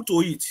have food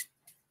to eat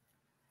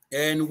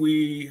and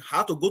we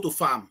have to go to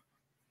farm.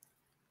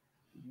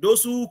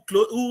 Those who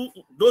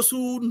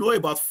know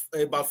about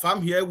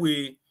farm here,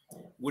 we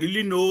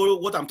really know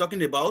what I'm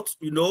talking about.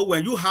 You know,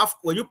 when you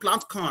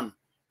plant corn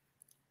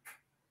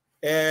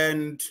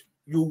and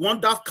you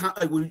want that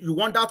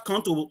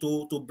corn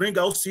to bring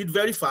out seed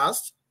very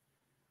fast,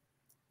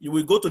 you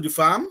will go to the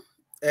farm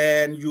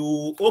and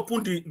you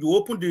open the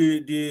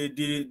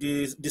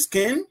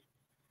skin,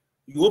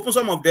 you open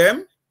some of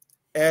them,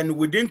 and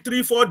within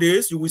 3-4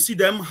 days you will see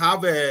them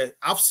have a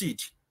half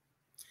seed.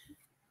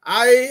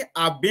 I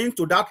have been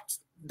to that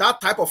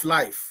type of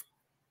life,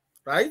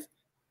 right?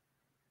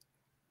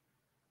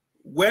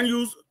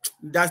 When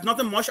there's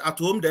nothing much at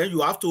home, then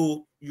you have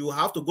to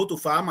go to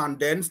farm and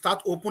then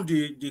start open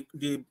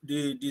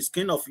the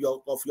skin of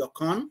your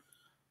corn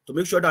to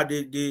make sure that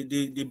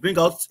they bring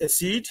out a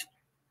seed.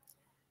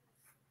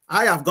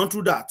 I have gone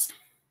through that.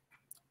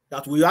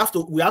 That we have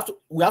to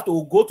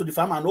go to the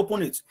farm and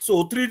open it.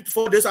 So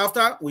 3-4 days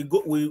after, we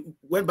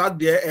went back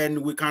there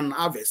and we can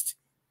harvest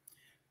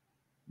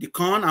the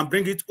corn and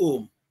bring it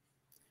home.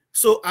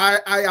 So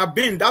I have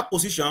been in that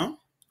position.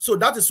 So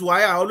that is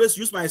why I always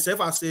use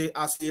myself as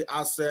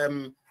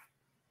an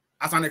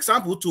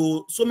example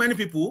to so many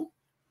people.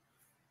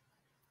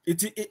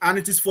 And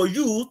it is for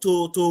you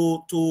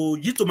to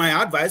yield to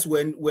my advice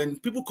when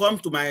people come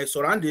to my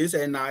surroundings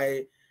and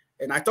I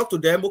talk to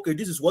them. Okay,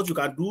 this is what you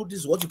can do. This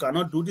is what you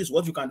cannot do. This is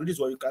what you can do. This is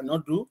what you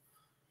cannot do.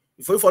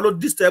 If you follow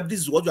this step,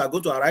 this is what you are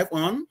going to arrive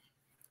on.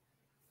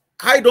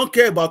 I don't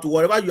care about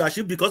whatever you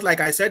achieve, because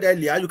like I said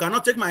earlier, you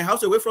cannot take my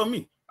house away from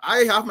me.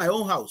 I have my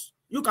own house.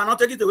 You cannot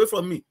take it away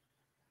from me.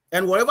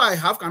 And whatever I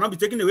have cannot be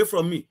taken away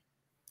from me.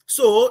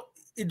 So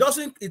it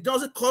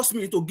doesn't cost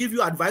me to give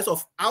you advice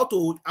of how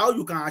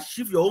you can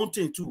achieve your own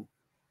thing too.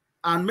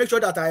 And make sure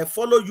that I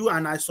follow you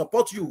and I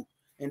support you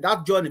in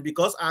that journey,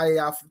 because I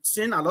have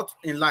seen a lot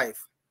in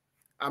life.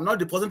 I'm not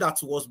the person that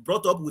was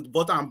brought up with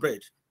butter and bread.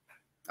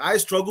 I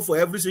struggle for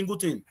every single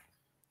thing.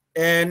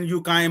 And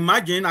you can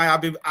imagine,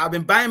 I've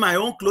been buying my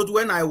own clothes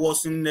when I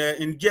was in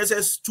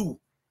GSS 2.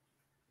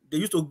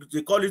 They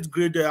call it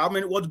grade.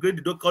 What grade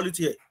did they call it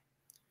here?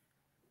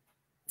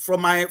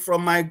 From my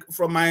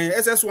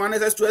SS1,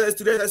 SS2,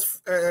 SS3,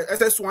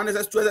 SS1,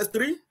 SS2,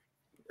 SS3.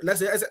 Let's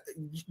say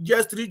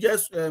GS3,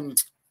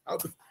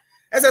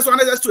 SS1,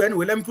 SS2.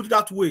 Anyway, let me put it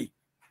that way.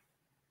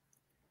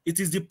 It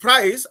is the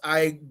prize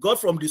I got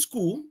from the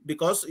school,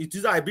 because it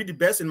is I be the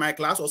best in my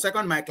class or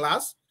second in my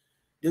class.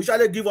 They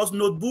usually give us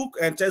notebook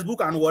and textbook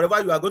and whatever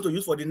you are going to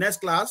use for the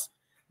next class.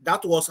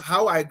 That was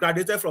how I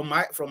graduated from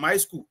my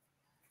school.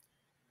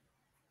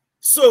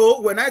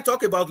 So when I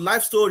talk about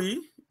life story,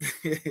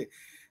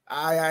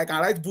 I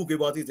can write book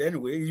about it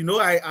anyway. You know,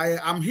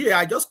 I'm here.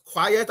 I just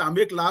quiet and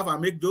make laugh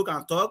and make joke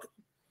and talk,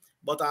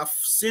 but I've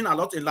seen a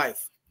lot in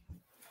life.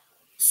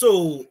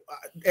 So,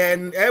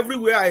 and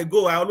everywhere I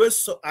go, I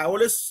always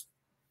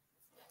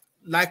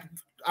like,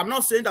 I'm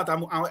not saying that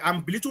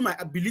I'm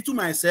belittle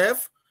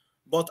myself,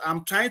 but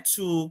I'm trying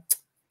to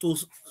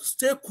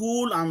stay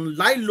cool and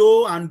lie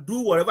low and do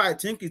whatever I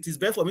think it is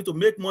best for me to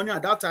make money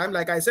at that time.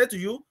 Like I said to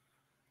you,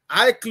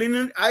 I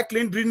clean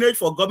drainage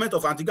for government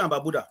of Antigua and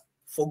Barbuda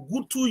for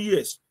good 2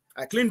 years.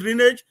 I cleaned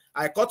drainage.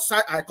 I cut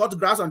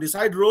grass on the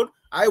side road.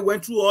 I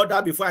went through all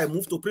that before I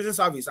moved to prison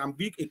service and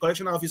be a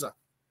correctional officer.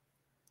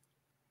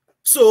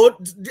 So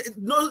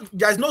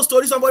there's no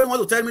story somebody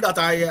wants to tell me that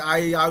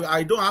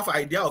I don't have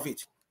idea of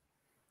it.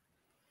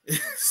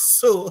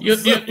 So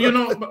you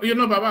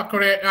know, Baba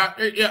Kore,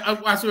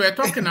 as we were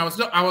talking, I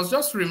was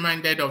just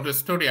reminded of the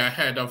story I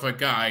heard of a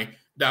guy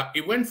that he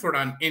went for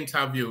an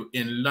interview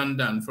in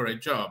London for a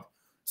job.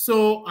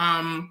 So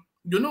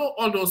you know,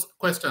 all those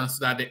questions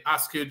that they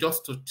ask you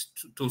just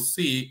to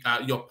see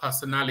your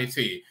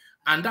personality,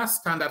 and that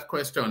standard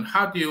question: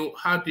 how do you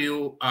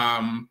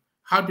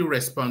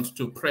respond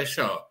to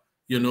pressure?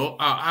 You know,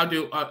 are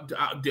you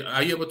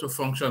able to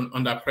function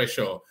under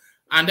pressure?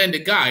 And then the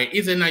guy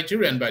is a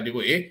Nigerian, by the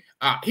way,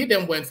 he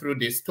then went through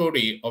the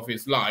story of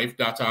his life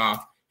that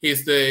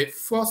he's the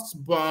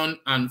firstborn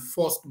and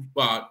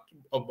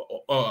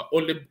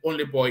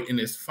only boy in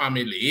his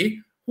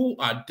family who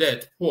are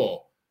dirt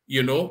poor.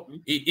 You know,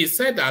 he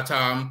said that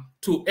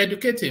to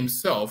educate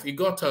himself, he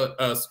got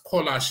a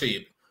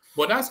scholarship,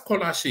 but that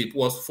scholarship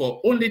was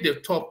for only the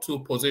top 2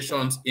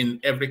 positions in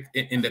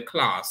the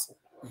class.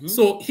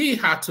 So he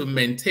had to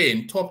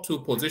maintain top 2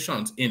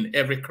 positions in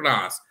every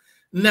class.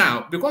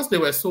 Now, because they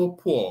were so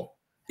poor,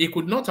 he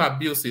could not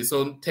abuse his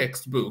own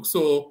textbook.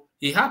 So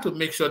he had to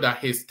make sure that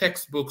his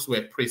textbooks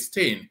were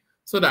pristine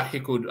so that he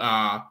could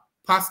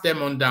pass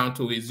them on down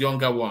to his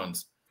younger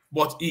ones.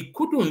 But he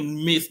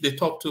couldn't miss the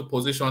top 2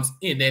 positions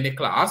in any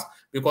class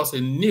because he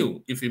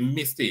knew if he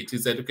missed it,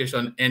 his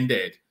education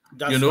ended.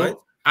 That's right.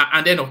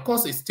 And then, of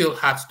course, he still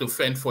had to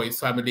fend for his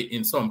family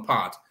in some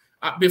part.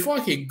 Before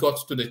he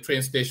got to the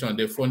train station,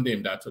 they phoned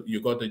him that you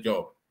got the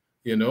job,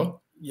 you know?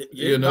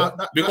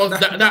 Because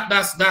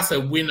that's a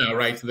winner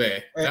right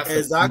there. That's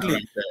exactly.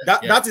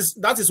 Right there.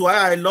 That is why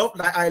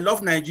I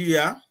love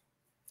Nigeria.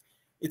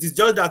 It is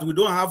just that we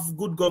don't have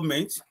good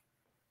government.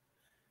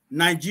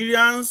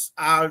 Nigerians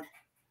are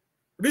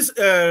this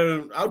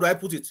how do I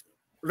put it?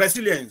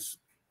 Resilience.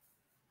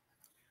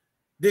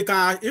 They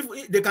can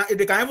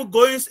even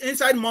go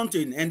inside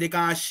mountain and they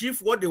can achieve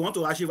what they want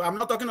to achieve. I'm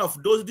not talking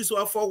of those this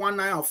were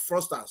 419 of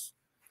fraudsters.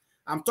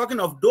 I'm talking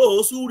of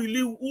those who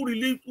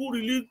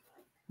really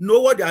know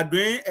what they are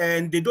doing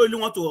and they don't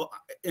really want to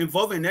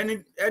involve in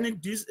any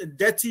this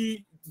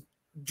dirty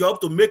job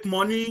to make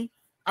money.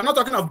 I'm not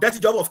talking of dirty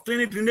job of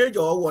cleaning drainage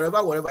or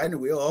whatever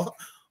anyway,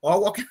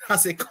 or working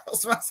as a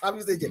customer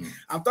service agent.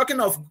 I'm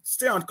talking of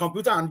stay on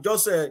computer and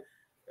just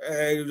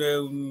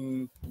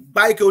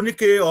buy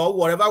Onike or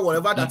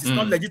whatever that is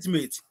not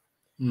legitimate.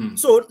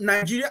 So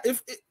Nigeria,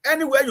 if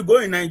anywhere you go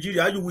in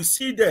Nigeria, you will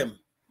see them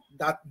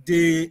that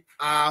they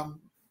are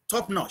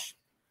top notch.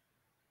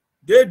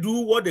 They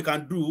do what they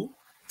can do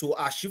to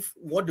achieve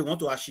what they want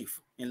to achieve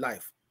in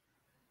life.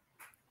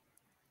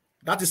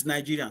 That is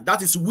Nigerian.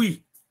 That is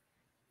we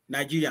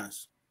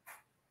Nigerians.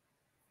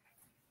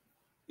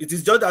 It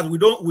is just that we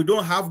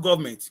don't have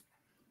government.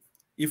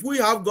 If we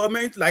have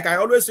government, like I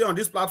always say on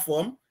this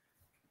platform,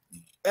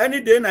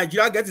 any day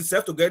Nigeria gets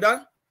itself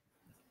together,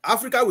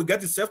 Africa will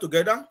get itself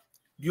together,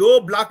 the whole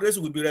black race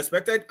will be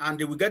respected and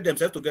they will get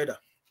themselves together.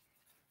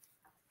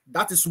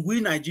 That is we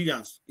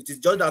Nigerians. It is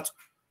just that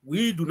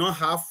we do not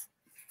have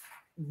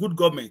good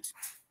government.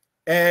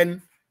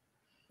 And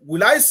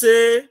will I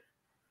say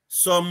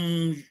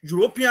some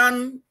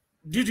European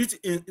did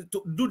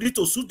it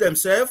to suit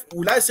themselves?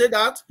 Will I say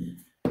that?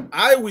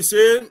 I will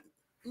say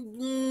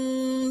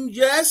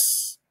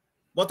yes,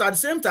 but at the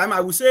same time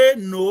I will say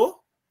no,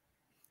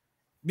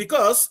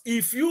 because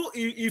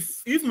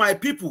if my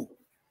people,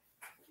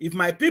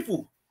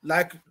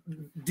 like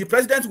the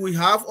president we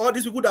have, all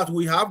these people that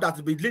we have that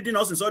will be leading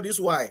us in all this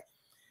why,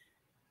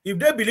 if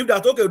they believe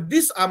that okay,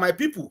 these are my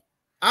people,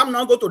 I'm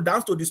not going to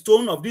dance to the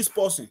stone of this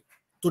person,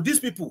 to these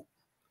people.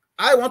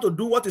 I want to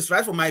do what is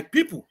right for my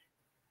people.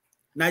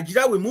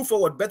 Nigeria will move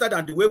forward better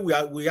than the way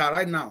we are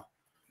right now.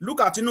 Look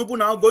at Tinubu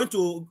now going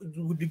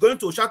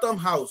to Chatham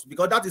House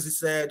because that is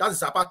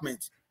his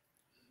apartment.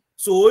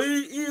 So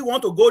he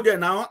want to go there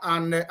now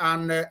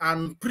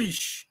and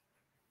preach,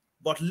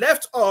 but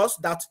left us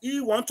that he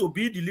want to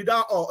be the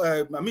leader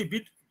or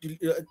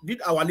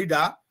be our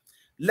leader.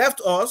 Left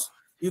us.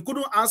 He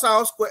couldn't answer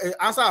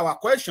our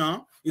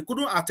question. He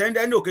couldn't attend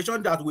any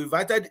occasion that we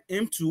invited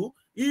him to.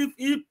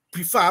 He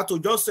preferred to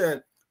just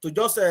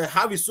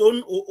have his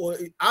own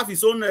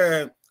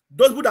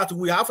those people that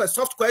we have a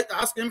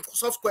ask him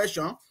soft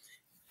question.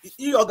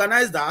 He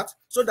organized that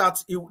so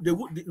that we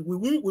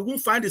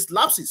won't find his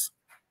lapses.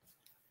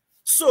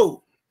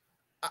 So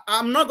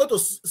I'm not going to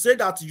say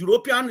that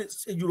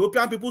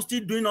European people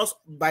still doing us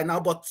by now,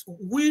 but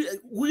we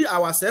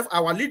ourselves,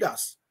 our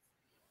leaders.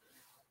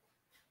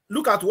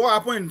 Look at what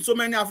happened in so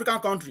many African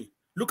countries.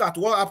 Look at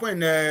what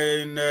happened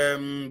in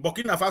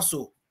Burkina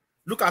Faso.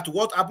 Look at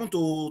what happened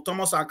to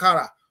Thomas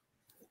Sankara.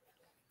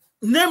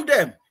 Name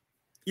them.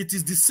 It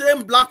is the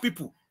same black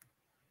people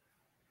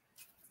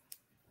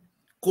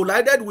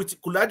collided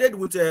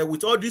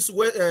with all these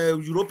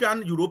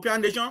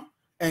European nations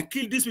and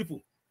killed these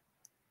people.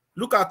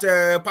 Look at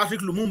Patrick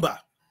Lumumba.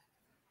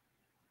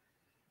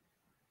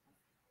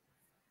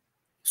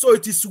 So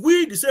it is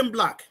we, the same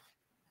black,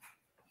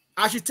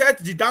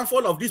 architect the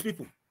downfall of these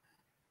people.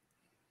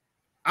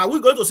 Are we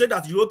going to say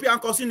that European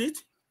causing it?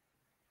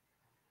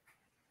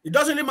 It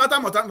doesn't really matter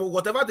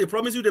whatever they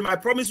promise you. They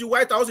might promise you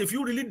White House. If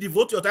you really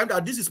devote your time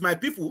that this is my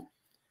people,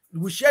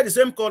 we share the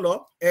same color,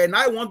 and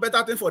I want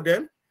better things for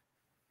them,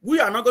 we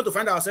are not going to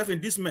find ourselves in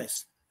this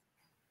mess.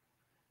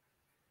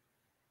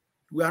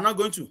 We are not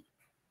going to.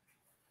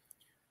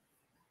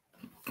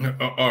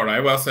 All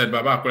right, well said,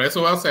 Baba Kure.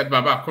 So well said,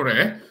 Baba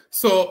Kure.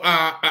 So,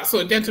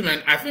 so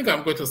gentlemen, I think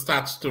I'm going to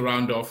start to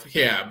round off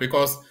here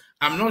because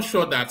I'm not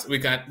sure that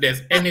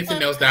there's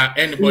anything else that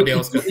anybody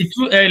else can. It's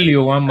too early,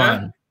 one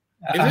man.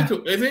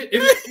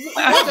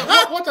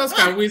 What else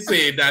can we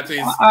say that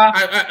is?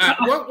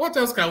 What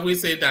else can we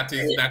say that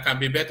can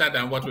be better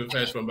than what we've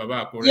heard from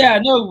Baba Akure? Yeah,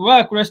 no,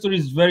 Baba Akure's story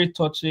is very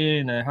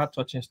touching,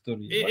 heart-touching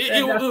story.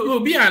 It will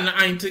be an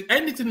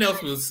anything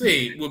else we'll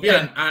say will be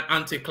an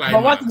anticlimax.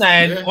 But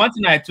one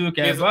thing I took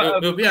it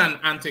will be an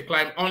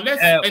anticlimax unless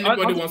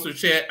anybody wants to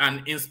share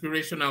an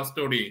inspirational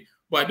story.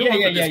 But I don't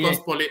want to discuss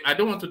I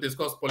don't want to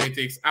discuss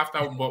politics after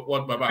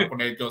what Baba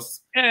Akure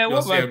just shared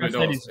with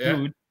us.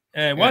 Good.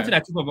 One thing I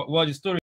took about the story